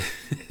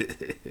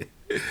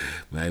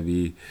 might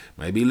be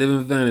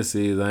living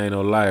fantasies. I ain't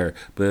no liar.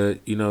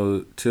 But,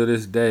 till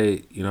this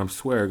day, I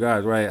swear,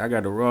 God, right? I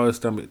got the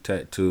rawest stomach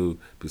tattoo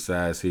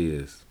besides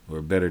his,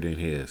 or better than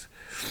his.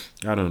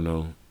 I don't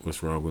know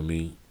what's wrong with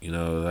me.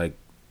 Like,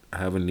 I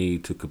have a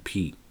need to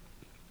compete.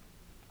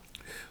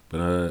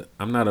 But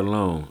I'm not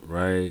alone,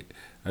 right?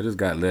 I just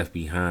got left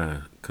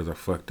behind because I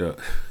fucked up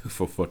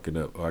for fucking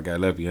up. Or I got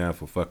left behind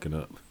for fucking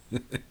up.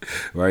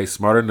 Right?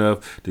 Smart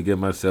enough to get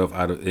myself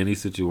out of any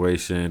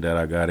situation that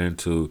I got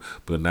into,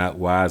 but not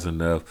wise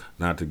enough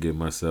not to get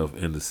myself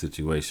in the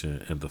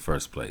situation in the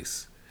first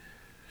place.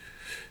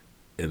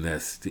 And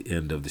that's the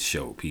end of the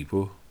show,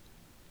 people.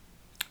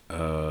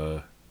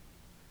 What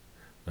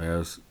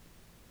else?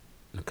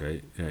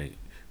 Okay, hey.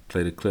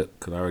 Play the clip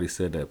because I already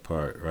said that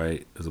part,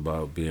 right? It's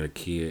about being a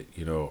kid,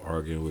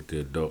 arguing with the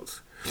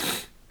adults.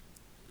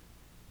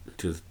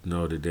 Just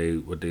know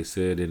that what they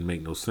said didn't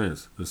make no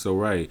sense. And so,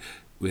 right,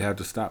 we have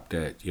to stop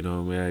that.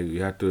 Man,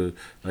 you have to,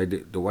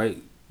 like the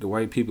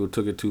white people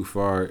took it too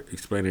far,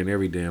 explaining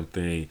every damn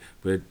thing.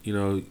 But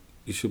you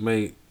should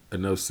make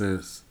enough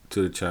sense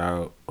to the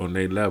child on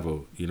their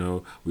level.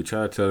 We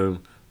try to tell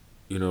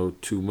them,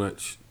 too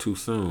much too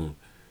soon.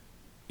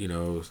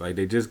 It's like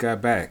they just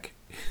got back.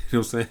 You know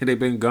what I'm saying? They've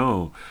been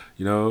gone.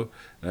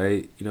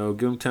 Like, give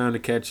them time to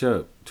catch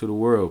up to the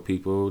world,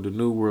 people. The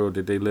new world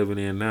that they living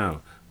in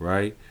now,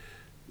 right?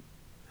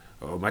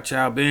 Oh, my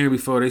child been here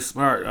before. They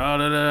smart.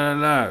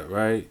 Oh,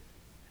 right?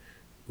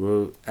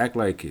 Well, act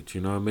like it. You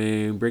know what I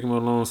mean? Bring them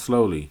along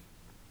slowly.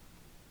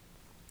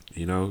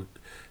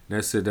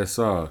 That's it. That's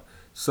all.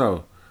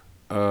 So,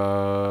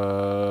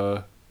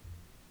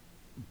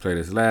 play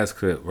this last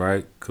clip,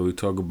 right? Because we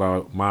talk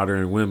about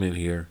modern women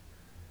here.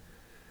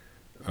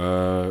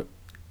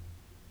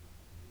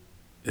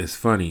 It's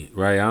funny,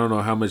 right? I don't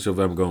know how much of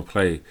it I'm gonna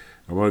play.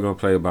 I'm only gonna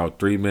play about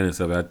 3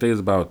 minutes of it. I think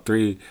about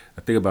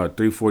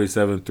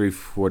 3:47,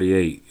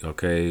 3:48.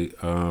 Okay,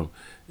 and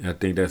I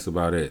think that's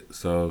about it.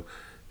 So,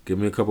 give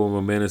me a couple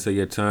more minutes of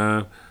your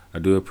time. I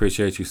do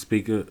appreciate you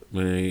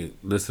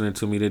listening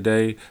to me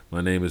today. My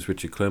name is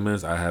Richard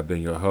Clemens. I have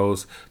been your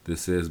host.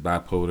 This is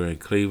Bipolar in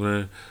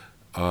Cleveland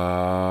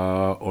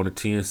on the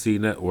TNC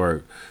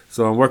network.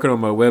 So I'm working on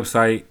my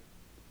website.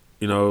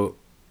 I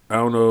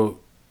don't know.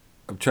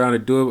 I'm trying to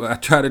do it. I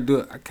try to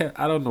do it.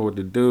 I don't know what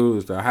to do.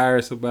 Is to hire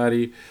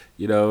somebody.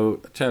 I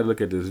try to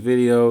look at this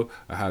video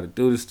of how to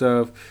do the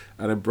stuff.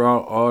 I done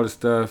brought all the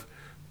stuff.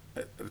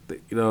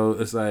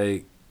 It's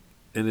like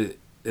in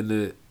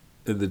the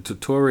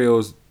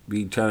tutorials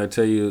be trying to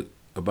tell you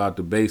about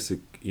the basic.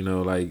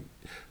 Like,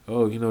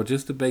 oh,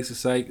 just the basic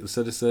site and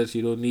such and such.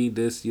 You don't need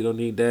this. You don't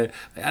need that.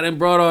 Like, I done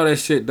brought all that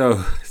shit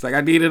though. It's like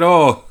I need it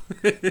all.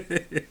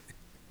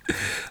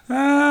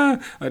 I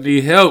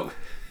need help.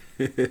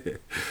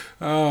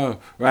 Oh,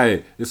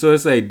 right. And so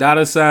it's a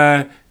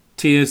 $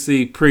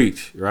 TNC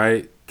Preach,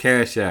 right?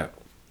 Cash App.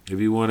 If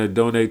you want to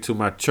donate to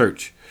my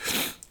church,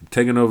 I'm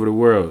taking over the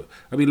world.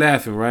 I be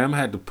laughing, right? I'm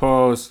gonna have to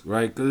pause,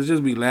 right? Because it's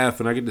just be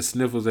laughing. I get the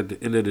sniffles at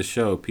the end of the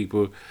show,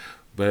 people.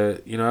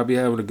 But I'll be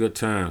having a good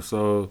time.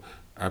 So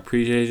I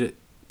appreciate it.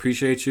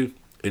 Appreciate you.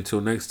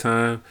 Until next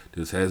time,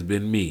 this has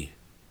been me.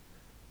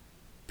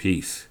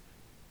 Peace.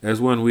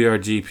 As one, we are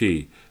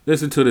GP.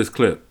 Listen to this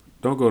clip.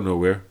 Don't go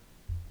nowhere.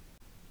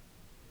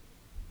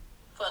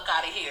 Fuck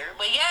out of here.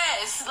 But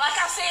yes, like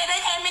I said,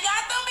 they came and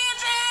got them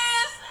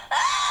bitches.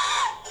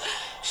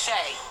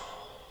 Shay,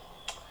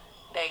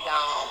 they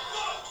gone.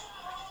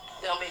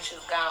 Them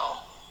bitches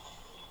gone.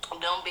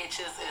 Them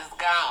bitches is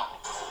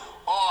gone.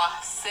 Or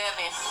 7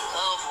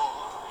 of them.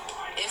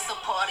 It's a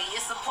party,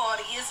 it's a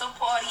party, it's a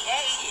party,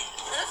 hey.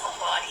 It's a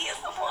party,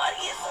 it's a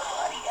party, it's a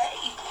party,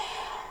 hey.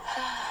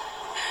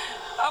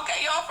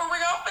 Okay, y'all, for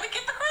real, I'm finna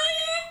get the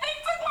credit. They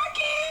took my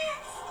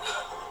kids.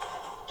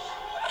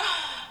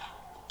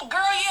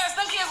 Girl, yes,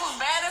 them kids was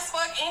bad as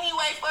fuck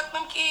anyway. Fuck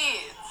them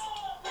kids.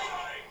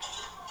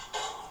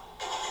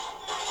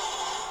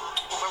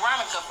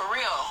 Veronica, for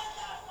real.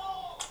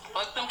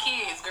 Fuck them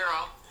kids,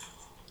 girl.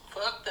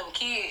 Fuck them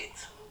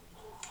kids.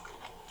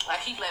 I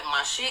keep letting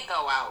my shit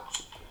go out.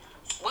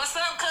 What's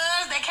up,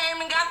 cuz? They came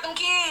and got them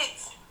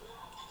kids.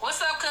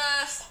 What's up,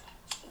 cuz?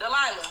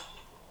 Delilah.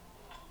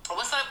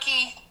 What's up,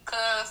 Keith?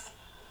 Cuz?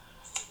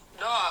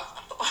 Dog.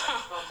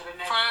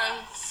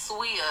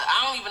 Francois.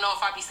 I don't even know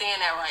if I be saying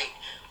that right.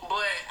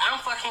 But I'm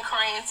fucking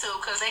crying too,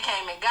 cuz they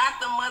came and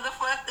got them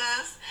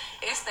motherfuckers.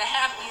 It's the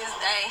happiest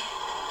day.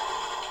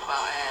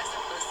 About ass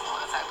and pussy,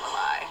 one type of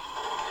lie.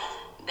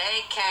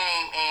 They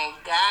came and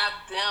got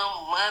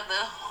them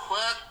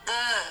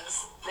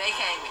motherfuckers. They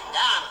came and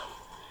got them.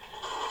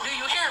 Do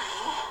you hear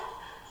me?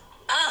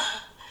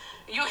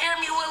 You hear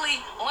me,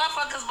 Willie?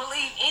 Motherfuckers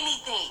believe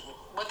anything.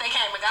 But they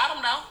came and got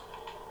them, though.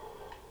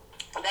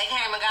 They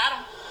came and got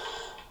them.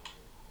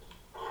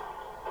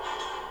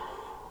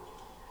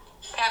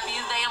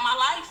 Happiest day of my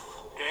life.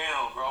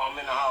 Damn, bro, I'm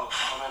in the house.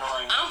 I'm in the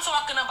rain. I'm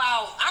talking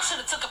about, I should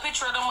have took a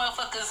picture of them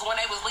motherfuckers when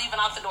they was leaving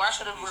out the door. I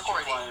should have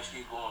recorded.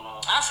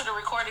 I should have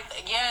recorded.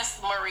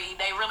 Yes, Marie,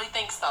 they really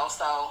think so.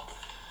 So,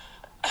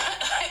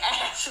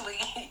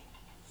 actually,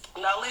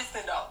 no,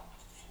 listen though.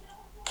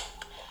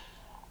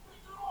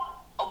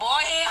 Oh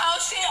boy, hey, oh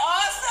shit,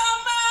 all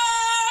summer.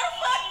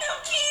 Fuck them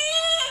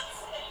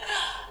kids.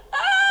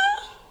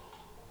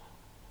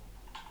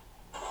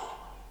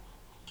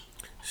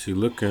 She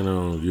looking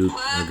on you.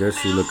 I guess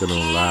she looking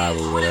on live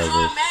or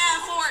whatever.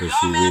 So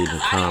she reading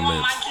the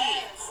comments.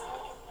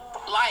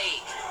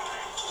 Like,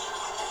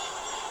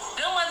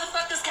 them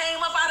motherfuckers came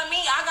up out of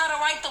me. I got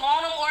a right to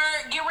want them or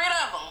get rid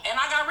of them.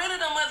 And I got rid of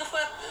them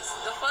motherfuckers.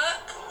 The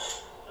fuck?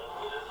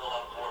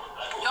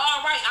 Y'all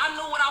right. I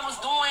knew what I was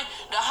doing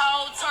the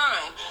whole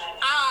time.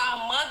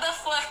 I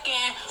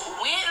motherfucking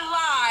went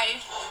live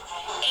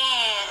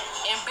and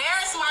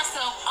embarrassed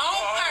myself on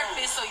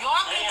purpose so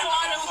y'all can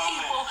call them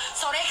people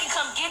so they can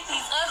come get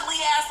these ugly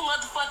ass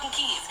motherfucking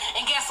kids.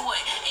 And guess what?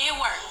 It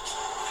worked.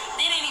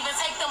 It didn't even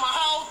take them a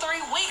whole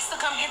 3 weeks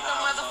to come get them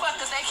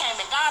motherfuckers. They came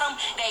and got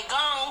them. They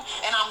gone.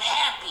 And I'm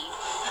happy,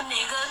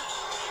 nigga.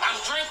 I'm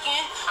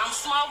drinking. I'm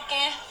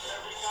smoking.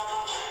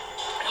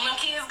 And them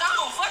kids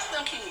gone. Fuck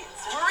them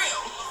kids. For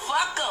real.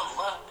 Fuck them.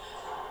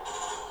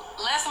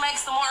 Let's make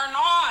some more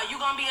noise. You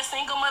gonna be a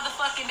single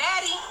motherfucking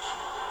daddy.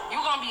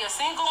 You gonna be a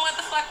single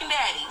motherfucking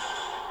daddy.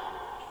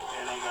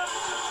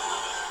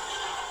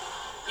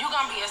 You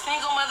gonna be a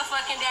single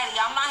motherfucking daddy.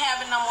 I'm not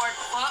having no more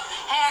fuck.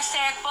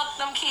 Hashtag fuck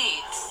them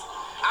kids.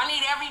 I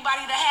need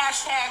everybody to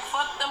hashtag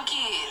fuck them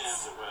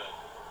kids.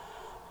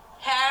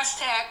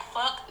 Hashtag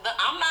fuck the.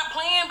 I'm not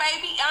playing,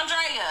 baby.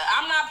 Andrea,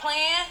 I'm not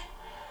playing.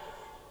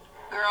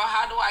 Girl,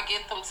 how do I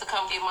get them to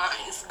come get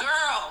mine?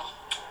 Girl.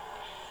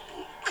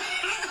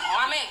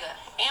 My nigga,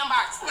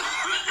 inbox me.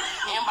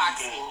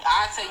 Inbox me.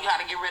 I'll tell you how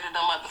to get rid of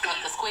them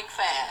motherfuckers quick,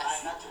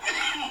 fast.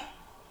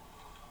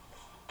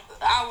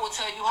 I will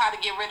tell you how to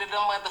get rid of them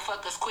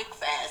motherfuckers quick,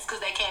 fast,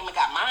 because they came and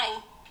got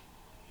mine.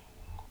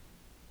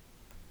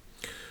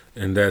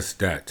 And that's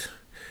that.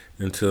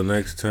 Until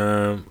next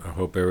time, I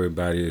hope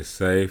everybody is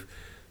safe.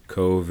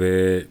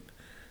 COVID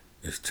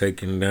is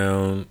taking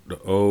down the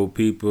old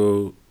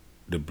people,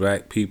 the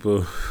black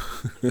people.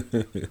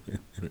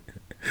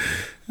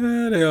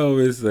 They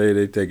always say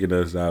they taking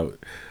us out.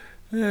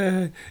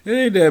 It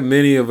ain't that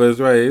many of us,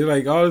 right? It's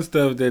like all the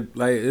stuff that,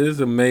 like, it's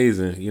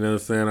amazing. You know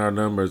what I'm saying? Our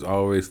numbers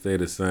always stay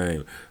the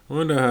same. I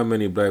wonder how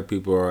many black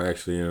people are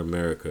actually in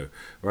America,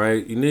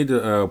 right? You need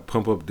to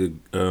pump up the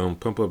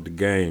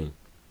game.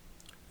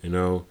 You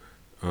know,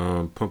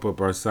 pump up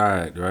our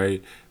side,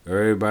 right?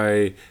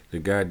 Everybody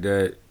that got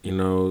that, you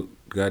know,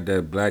 got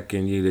that black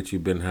in you that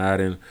you've been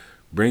hiding,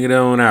 bring it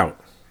on out.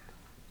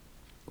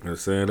 You know what I'm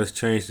saying? Let's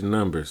change the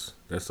numbers.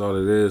 That's all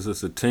it is.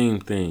 It's a team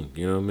thing.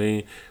 You know what I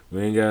mean?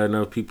 We ain't got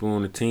enough people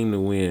on the team to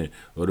win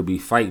or to be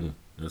fighting. You know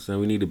what I'm saying?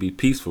 We need to be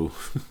peaceful.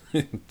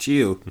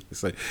 Chill.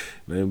 It's like,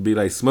 man, be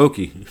like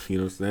Smokey. You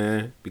know what I'm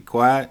saying? Be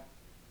quiet.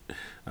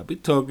 I'll be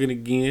talking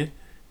again.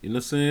 You know what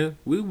I'm saying?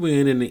 We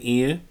win in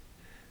the end.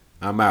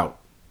 I'm out.